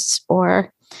Visionist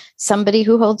or somebody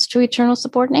who holds to eternal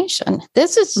subordination.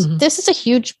 This is a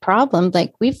huge problem.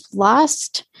 Like, we've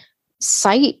lost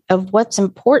sight of what's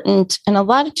important. And a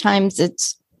lot of times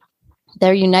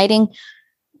they're uniting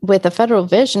with a Federal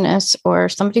Visionist or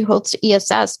somebody who holds to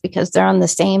ESS because they're on the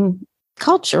same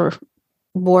culture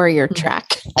warrior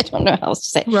track. I don't know how else to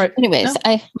say. Right. Anyways,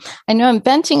 yeah. I know I'm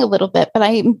venting a little bit, but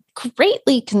I'm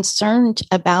greatly concerned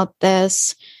about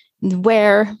this,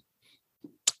 where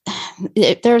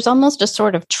there's almost a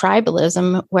sort of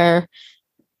tribalism where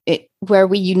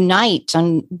we unite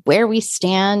on where we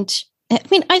stand. I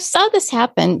mean, I saw this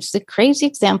happen. It's a crazy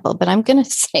example, but I'm going to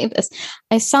say this.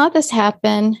 I saw this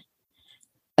happen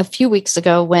a few weeks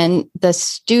ago when the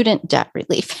student debt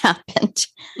relief happened.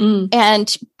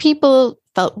 And people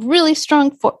felt really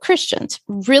strong for Christians,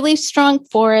 really strong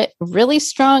for it, really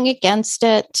strong against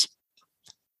it.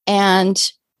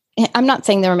 And I'm not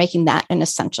saying they were making that an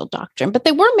essential doctrine, but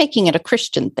they were making it a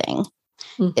Christian thing.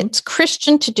 It's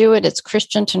Christian to do it. It's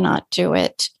Christian to not do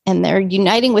it. And they're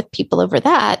uniting with people over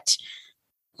that.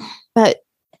 But,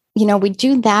 we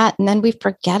do that and then we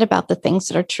forget about the things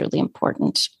that are truly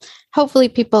important. Hopefully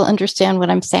people understand what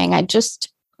I'm saying.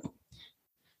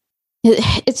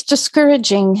 It's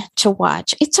discouraging to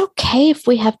watch. It's okay if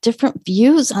we have different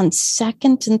views on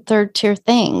second and third tier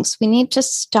things. We need to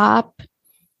stop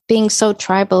being so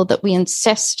tribal that we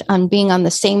insist on being on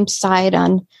the same side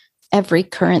on every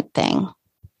current thing.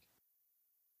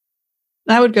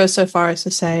 I would go so far as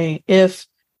to say if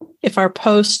our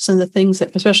posts and the things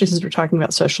that, especially since we're talking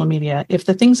about social media, if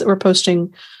the things that we're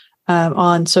posting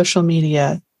on social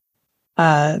media,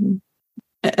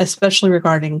 especially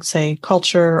regarding, say,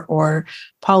 culture or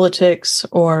politics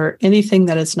or anything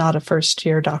that is not a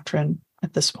first-tier doctrine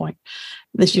at this point,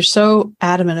 that you're so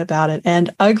adamant about it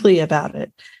and ugly about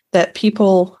it that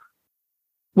people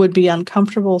would be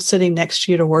uncomfortable sitting next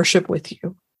to you to worship with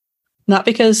you. Not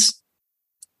because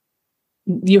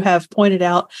you have pointed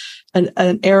out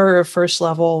an error of first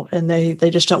level and they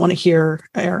just don't want to hear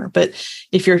error. But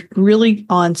if you're really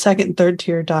on second and third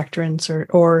tier doctrines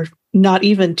or not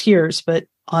even tiers, but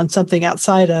on something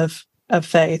outside of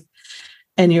faith,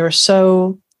 and you're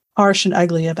so harsh and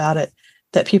ugly about it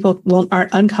that people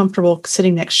aren't uncomfortable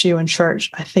sitting next to you in church,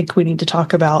 I think we need to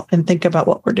talk about and think about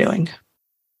what we're doing.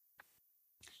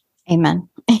 Amen.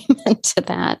 Amen to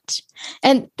that.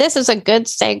 And this is a good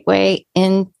segue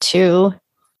into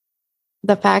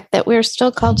the fact that we're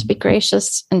still called to be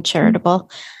gracious and charitable.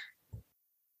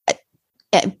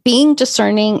 Being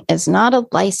discerning is not a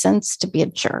license to be a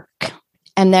jerk.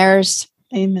 And there's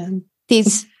Amen.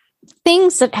 These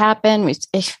things that happen.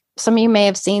 Some of you may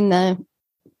have seen the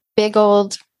big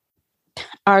old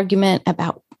argument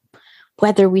about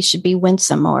whether we should be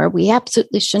winsome or we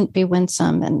absolutely shouldn't be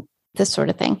winsome and this sort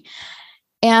of thing.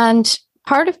 And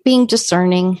part of being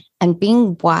discerning and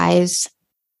being wise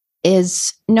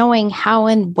is knowing how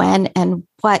and when and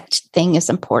what thing is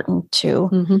important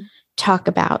to talk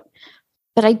about.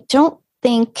 But I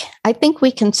think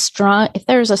we can if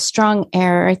there's a strong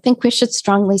error, I think we should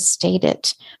strongly state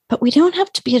it, but we don't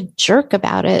have to be a jerk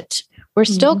about it. We're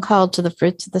still called to the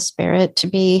fruits of the Spirit,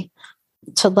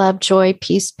 to love, joy,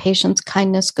 peace, patience,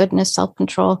 kindness, goodness,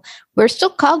 self-control. We're still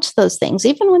called to those things,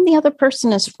 even when the other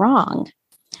person is wrong.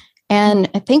 And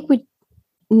I think we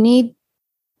need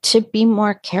to be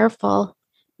more careful.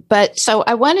 But so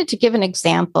I wanted to give an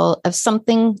example of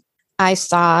something I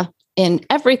saw in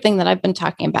everything that I've been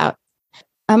talking about.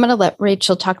 I'm going to let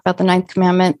Rachel talk about the Ninth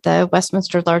Commandment, the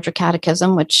Westminster Larger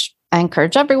Catechism, which I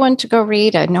encourage everyone to go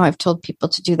read. I know I've told people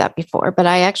to do that before, but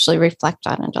I actually reflect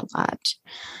on it a lot.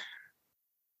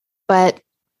 But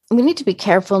we need to be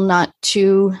careful not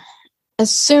to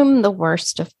assume the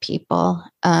worst of people.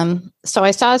 So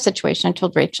I saw a situation, I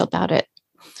told Rachel about it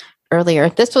earlier.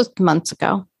 This was months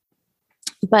ago.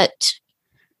 But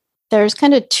there's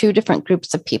kind of two different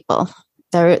groups of people.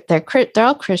 They're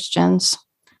all Christians.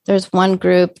 There's one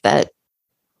group that,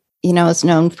 is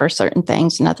known for certain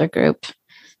things, another group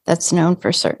that's known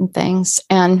for certain things.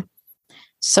 And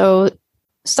so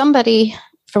somebody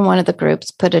from one of the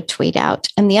groups put a tweet out,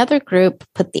 and the other group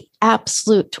put the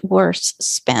absolute worst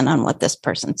spin on what this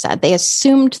person said. They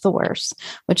assumed the worst,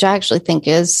 which I actually think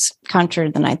is contrary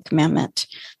to the Ninth Commandment.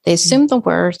 They assumed the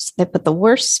worst. They put the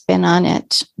worst spin on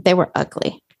it. They were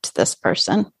ugly to this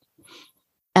person.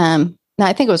 Now,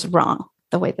 I think it was wrong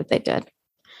the way that they did.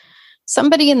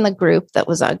 Somebody in the group that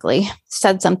was ugly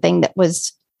said something that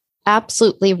was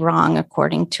absolutely wrong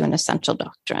according to an essential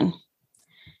doctrine.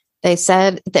 They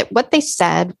said that what they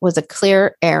said was a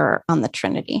clear error on the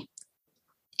Trinity.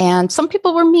 And some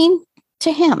people were mean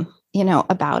to him,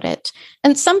 about it.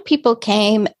 And some people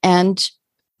came and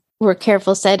were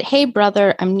careful, said, hey,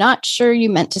 brother, I'm not sure you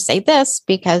meant to say this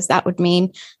because that would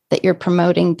mean that you're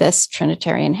promoting this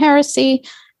Trinitarian heresy.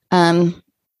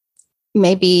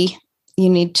 Maybe you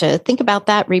need to think about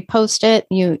that, repost it.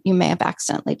 You may have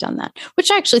accidentally done that,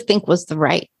 which I actually think was the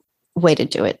right way to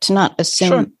do it, to not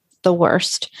assume the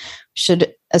worst,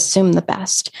 should assume the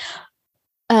best.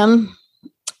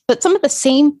 But some of the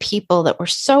same people that were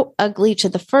so ugly to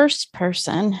the first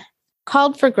person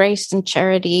called for grace and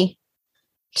charity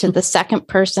to the second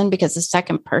person because the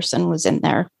second person was in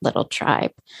their little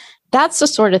tribe. That's the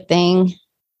sort of thing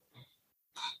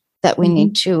that we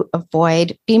need to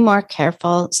avoid, be more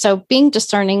careful. So being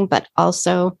discerning, but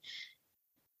also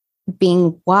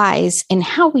being wise in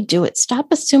how we do it.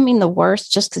 Stop assuming the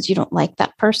worst just because you don't like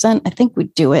that person. I think we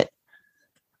do it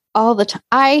all the time.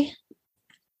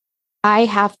 I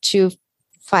have to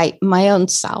fight my own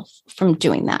self from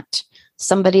doing that.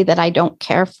 Somebody that I don't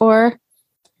care for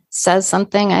says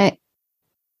something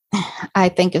I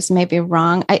think is maybe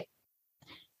wrong.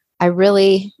 I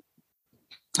really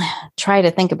try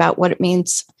to think about what it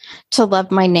means to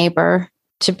love my neighbor,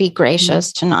 to be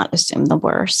gracious, to not assume the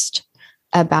worst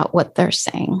about what they're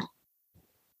saying.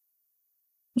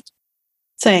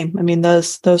 Same. I mean,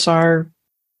 those are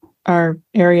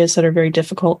areas that are very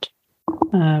difficult.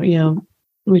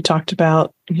 We talked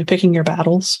about picking your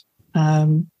battles.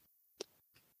 And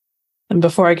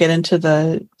before I get into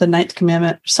the ninth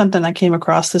commandment, something I came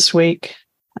across this week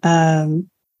on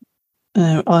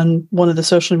one of the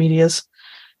social medias,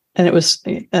 and it was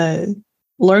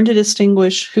learn to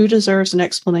distinguish who deserves an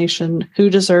explanation, who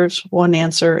deserves one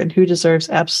answer, and who deserves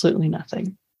absolutely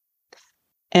nothing.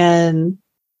 And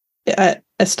I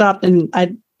stopped, and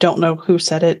I don't know who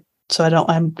said it, so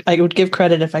I would give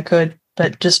credit if I could,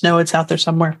 but just know it's out there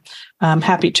somewhere. I'm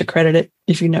happy to credit it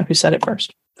if you know who said it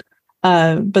first.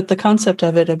 But the concept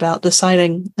of it about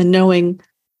deciding and knowing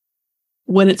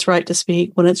when it's right to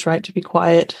speak, when it's right to be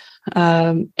quiet,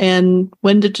 and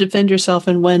when to defend yourself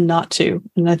and when not to.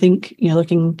 And I think,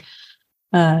 looking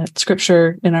at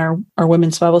scripture in our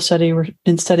women's Bible study, we're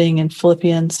studying in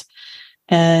Philippians,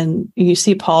 and you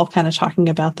see Paul kind of talking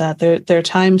about that. There are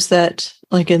times that,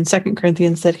 like in 2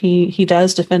 Corinthians, that he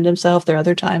does defend himself. There are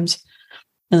other times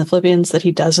in the Philippians that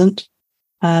he doesn't.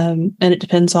 And it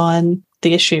depends on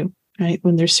the issue, right?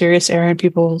 When there's serious error and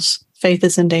people's faith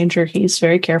is in danger, he's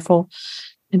very careful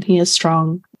and he is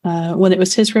strong. When it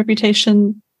was his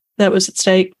reputation that was at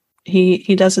stake,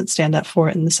 he doesn't stand up for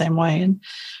it in the same way. And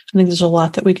I think there's a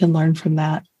lot that we can learn from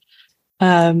that.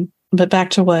 But back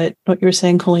to what you were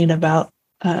saying, Colleen, about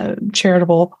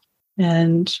charitable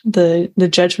and the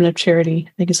judgment of charity,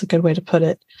 I think is a good way to put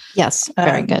it. Yes,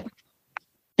 very good.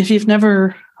 If you've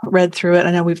never read through it,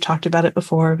 I know we've talked about it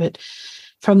before, but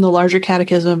from the Larger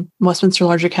Catechism, Westminster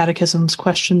Larger Catechism's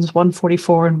questions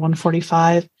 144 and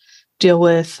 145 deal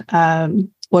with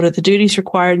what are the duties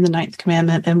required in the ninth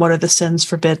commandment and what are the sins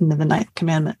forbidden in the ninth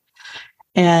commandment.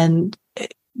 And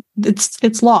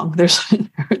it's long. There's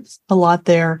a lot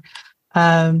there.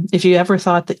 If you ever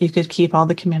thought that you could keep all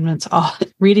the commandments,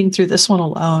 reading through this one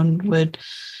alone would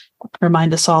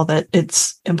remind us all that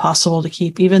it's impossible to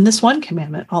keep even this one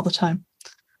commandment all the time.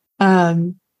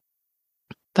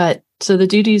 But so the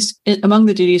duties, among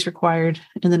the duties required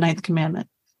in the ninth commandment,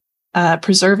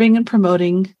 preserving and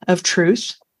promoting of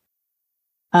truth,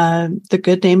 the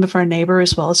good name of our neighbor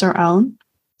as well as our own,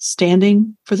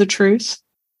 standing for the truth,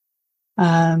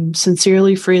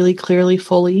 sincerely, freely, clearly,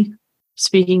 fully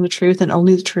speaking the truth and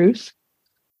only the truth,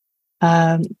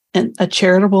 and a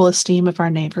charitable esteem of our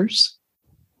neighbors,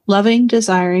 loving,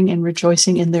 desiring, and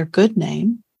rejoicing in their good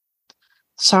name,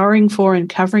 sorrowing for and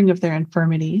covering of their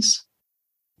infirmities,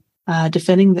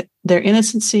 defending their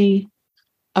innocency,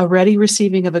 a ready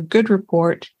receiving of a good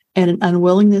report, and an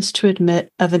unwillingness to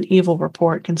admit of an evil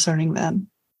report concerning them,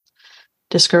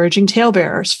 discouraging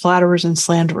talebearers, flatterers, and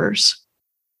slanderers,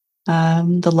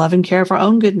 the love and care of our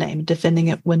own good name, defending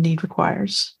it when need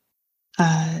requires.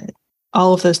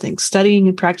 All of those things, studying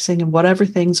and practicing, and whatever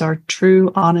things are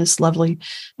true, honest, lovely,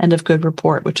 and of good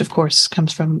report, which of course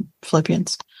comes from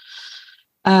Philippians.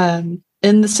 In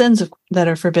the sins that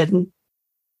are forbidden,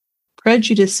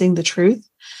 prejudicing the truth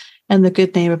and the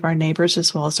good name of our neighbors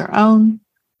as well as our own,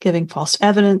 giving false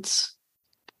evidence,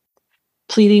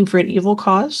 pleading for an evil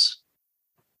cause,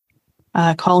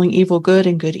 calling evil good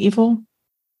and good evil,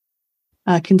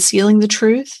 concealing the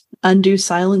truth, undue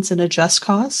silence in a just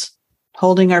cause,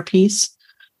 holding our peace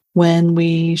when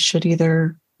we should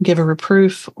either give a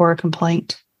reproof or a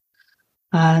complaint,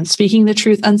 speaking the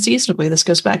truth unseasonably. This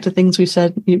goes back to things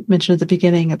you mentioned at the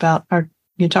beginning about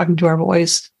talking to our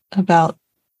boys about,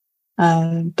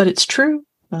 but it's true.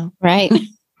 Well, right.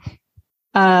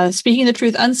 Speaking the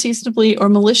truth unseasonably or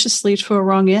maliciously to a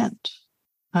wrong end,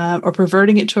 or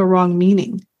perverting it to a wrong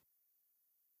meaning.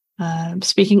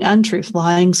 Speaking untruth,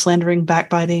 lying, slandering,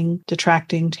 backbiting,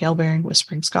 detracting, talebearing,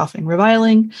 whispering, scoffing,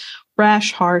 reviling,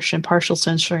 rash, harsh, and partial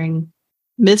censuring,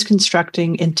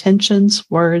 misconstructing intentions,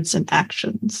 words, and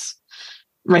actions.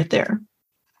 Right there.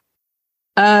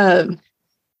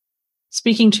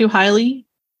 Speaking too highly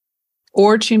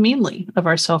or too meanly of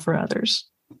ourselves or others.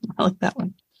 I like that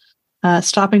one.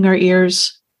 Stopping our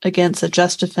ears against a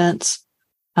just defense,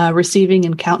 receiving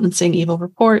and countenancing evil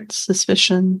reports,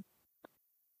 suspicion,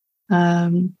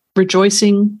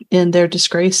 rejoicing in their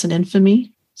disgrace and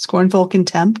infamy, scornful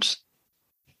contempt,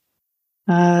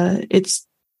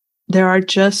 There are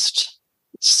just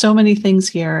so many things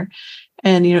here.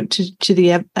 And, to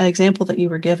the example that you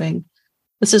were giving,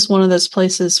 this is one of those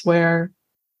places where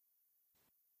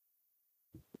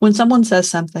when someone says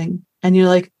something and you're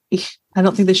like, I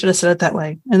don't think they should have said it that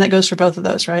way. And that goes for both of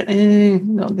those, right?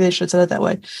 No, they should have said it that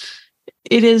way.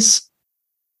 It is,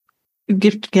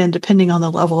 again, depending on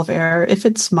the level of error. If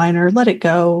it's minor, let it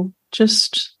go.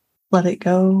 Just let it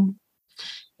go.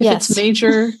 If it's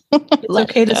major, it's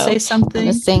okay to say something,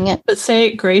 but say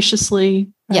it graciously.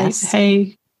 Right? Yes.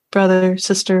 Hey, brother,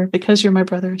 sister, because you're my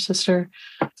brother or sister,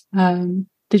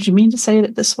 did you mean to say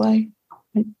it this way?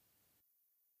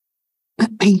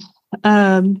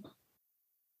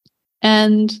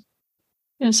 And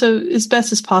so as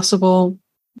best as possible,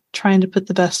 trying to put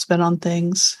the best spin on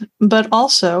things, but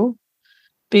also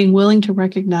being willing to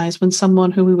recognize when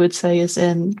someone who we would say is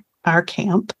in our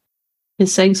camp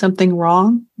is saying something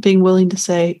wrong, being willing to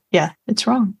say, yeah, it's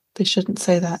wrong. They shouldn't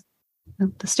say that.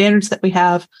 The standards that we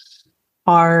have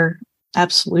are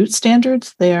absolute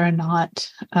standards. They are not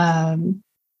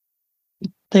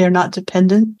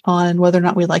dependent on whether or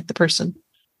not we like the person.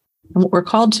 And what we're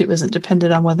called to isn't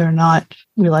dependent on whether or not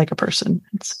we like a person.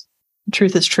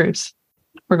 Truth is truth,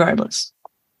 regardless.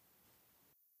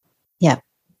 Yeah.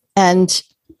 And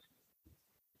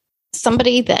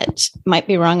somebody that might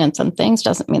be wrong on some things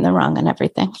doesn't mean they're wrong on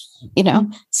everything.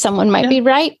 Someone might be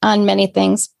right on many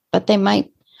things, but they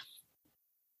might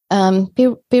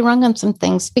be wrong on some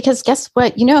things. Because guess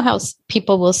what? You know how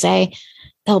people will say,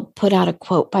 they'll put out a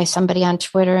quote by somebody on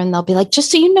Twitter and they'll be like,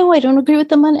 just so you know, I don't agree with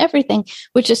them on everything,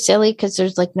 which is silly because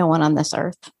there's like no one on this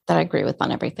earth that I agree with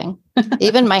on everything.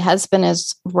 Even my husband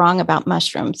is wrong about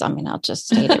mushrooms. I mean, I'll just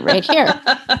state it right here.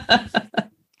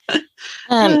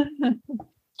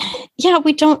 Yeah,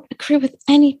 we don't agree with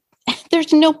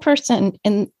there's no person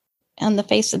on the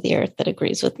face of the earth that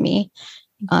agrees with me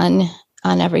on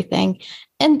everything.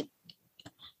 And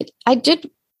I did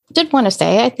want to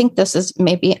say, I think this is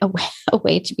maybe a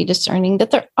way to be discerning,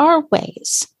 that there are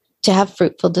ways to have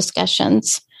fruitful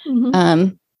discussions. Mm-hmm.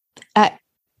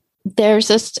 There's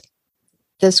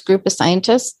this group of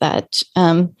scientists that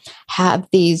have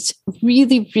these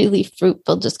really, really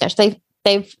fruitful discussions.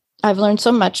 I've learned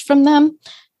so much from them.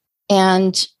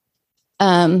 And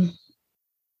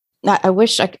I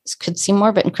wish I could see more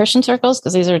of it in Christian circles,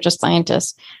 because these are just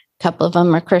scientists. A couple of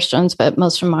them are Christians, but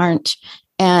most of them aren't.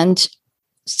 And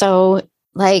so,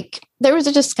 there was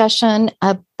a discussion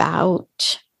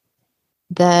about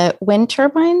the wind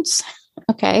turbines,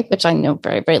 okay, which I know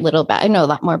very, very little about. I know a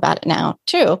lot more about it now,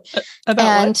 too.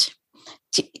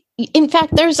 In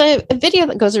fact, there's a video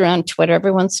that goes around Twitter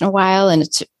every once in a while, and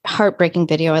it's a heartbreaking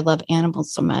video. I love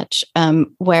animals so much,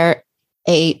 where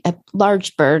a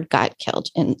large bird got killed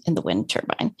in the wind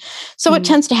turbine. So what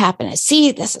tends to happen is,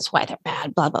 this is why they're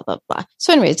bad, blah, blah, blah, blah.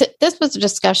 So anyways, this was a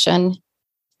discussion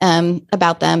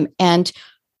about them, and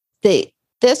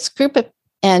this group of,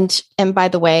 and by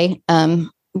the way,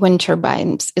 wind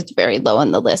turbines is very low on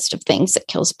the list of things that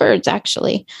kills birds,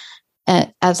 actually,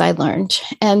 as I learned.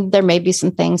 And there may be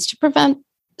some things to prevent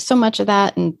so much of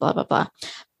that and blah, blah, blah.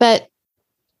 But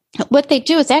what they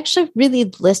do is actually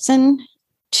really listen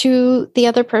to the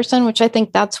other person, which I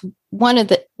think that's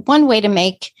one way to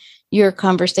make your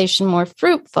conversation more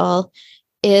fruitful,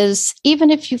 is even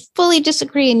if you fully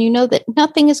disagree and you know that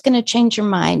nothing is going to change your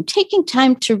mind, taking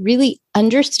time to really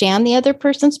understand the other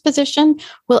person's position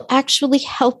will actually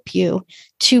help you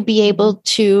to be able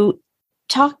to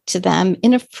talk to them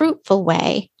in a fruitful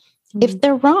way. Mm-hmm. If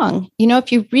they're wrong,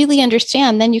 if you really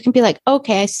understand, then you can be like,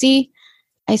 okay, I see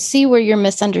where you're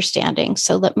misunderstanding.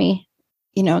 So let me,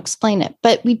 explain it.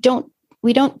 But we don't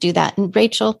do that. And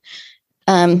Rachel,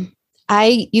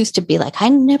 I used to be like, I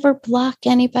never block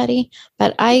anybody,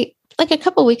 but a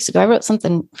couple of weeks ago, I wrote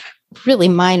something really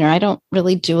minor. I don't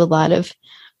really do a lot of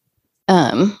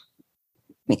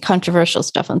controversial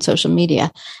stuff on social media.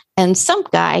 And some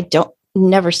guy,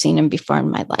 never seen him before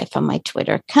in my life on my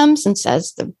Twitter, comes and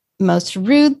says the most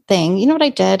rude thing. You know what I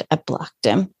did? I blocked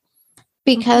him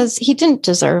because he didn't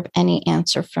deserve any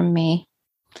answer from me.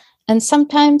 And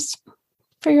sometimes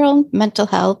for your own mental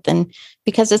health, and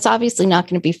because it's obviously not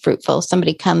going to be fruitful,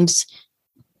 somebody comes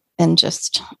and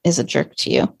just is a jerk to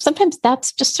you. Sometimes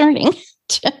that's discerning,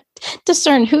 to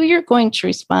discern who you're going to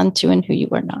respond to and who you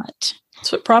are not.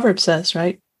 That's what Proverbs says,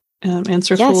 right?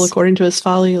 Answer a fool according to his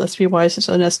folly. Let's be wise in his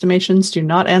own estimations. Do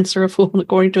not answer a fool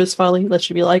according to his folly. Let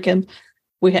you be like him.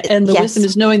 And the wisdom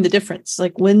is knowing the difference.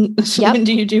 Like when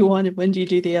do you do one and when do you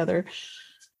do the other?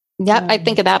 Yeah, I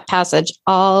think of that passage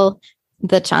all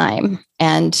the time.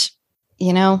 And,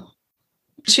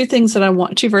 two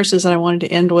verses that I wanted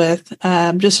to end with,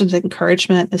 just as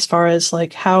encouragement as far as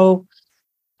like how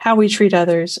we treat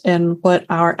others and what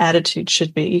our attitude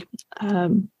should be.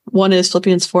 One is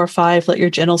Philippians 4:5, let your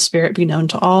gentle spirit be known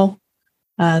to all.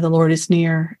 The Lord is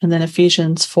near. And then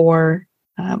Ephesians 4,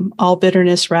 all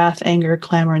bitterness, wrath, anger,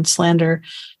 clamor, and slander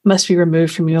must be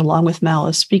removed from you along with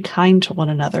malice. Be kind to one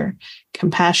another,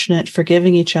 compassionate,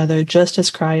 forgiving each other, just as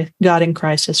God in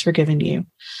Christ has forgiven you.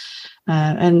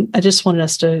 And I just wanted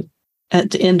us to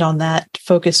end on that,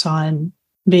 focus on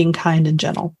being kind and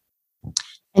gentle.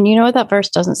 And you know what that verse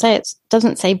doesn't say? It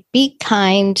doesn't say be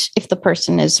kind if the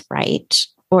person is right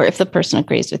or if the person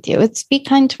agrees with you. It's be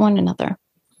kind to one another.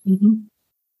 Mm-hmm.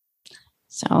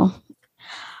 So,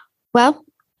 well,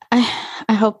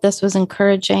 I hope this was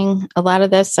encouraging. A lot of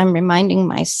this I'm reminding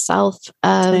myself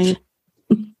of.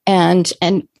 Same. And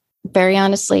very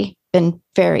honestly, been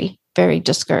very, very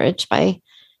discouraged by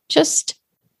just,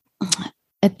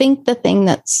 I think the thing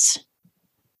that's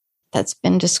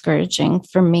been discouraging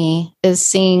for me is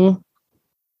seeing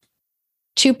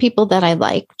two people that I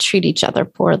like treat each other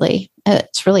poorly.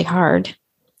 It's really hard.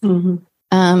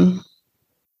 Mm-hmm.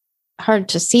 Hard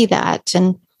to see that.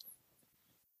 And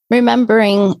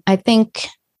remembering, I think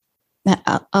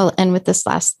that I'll end with this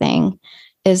last thing,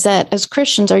 is that as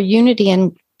Christians, our unity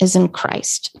is in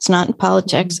Christ. It's not in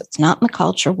politics. It's not in the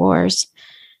culture wars.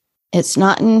 It's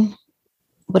not in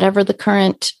whatever the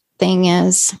current thing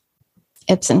is.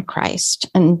 It's in Christ,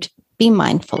 and be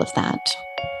mindful of that.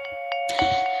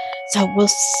 So we'll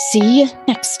see you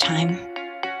next time.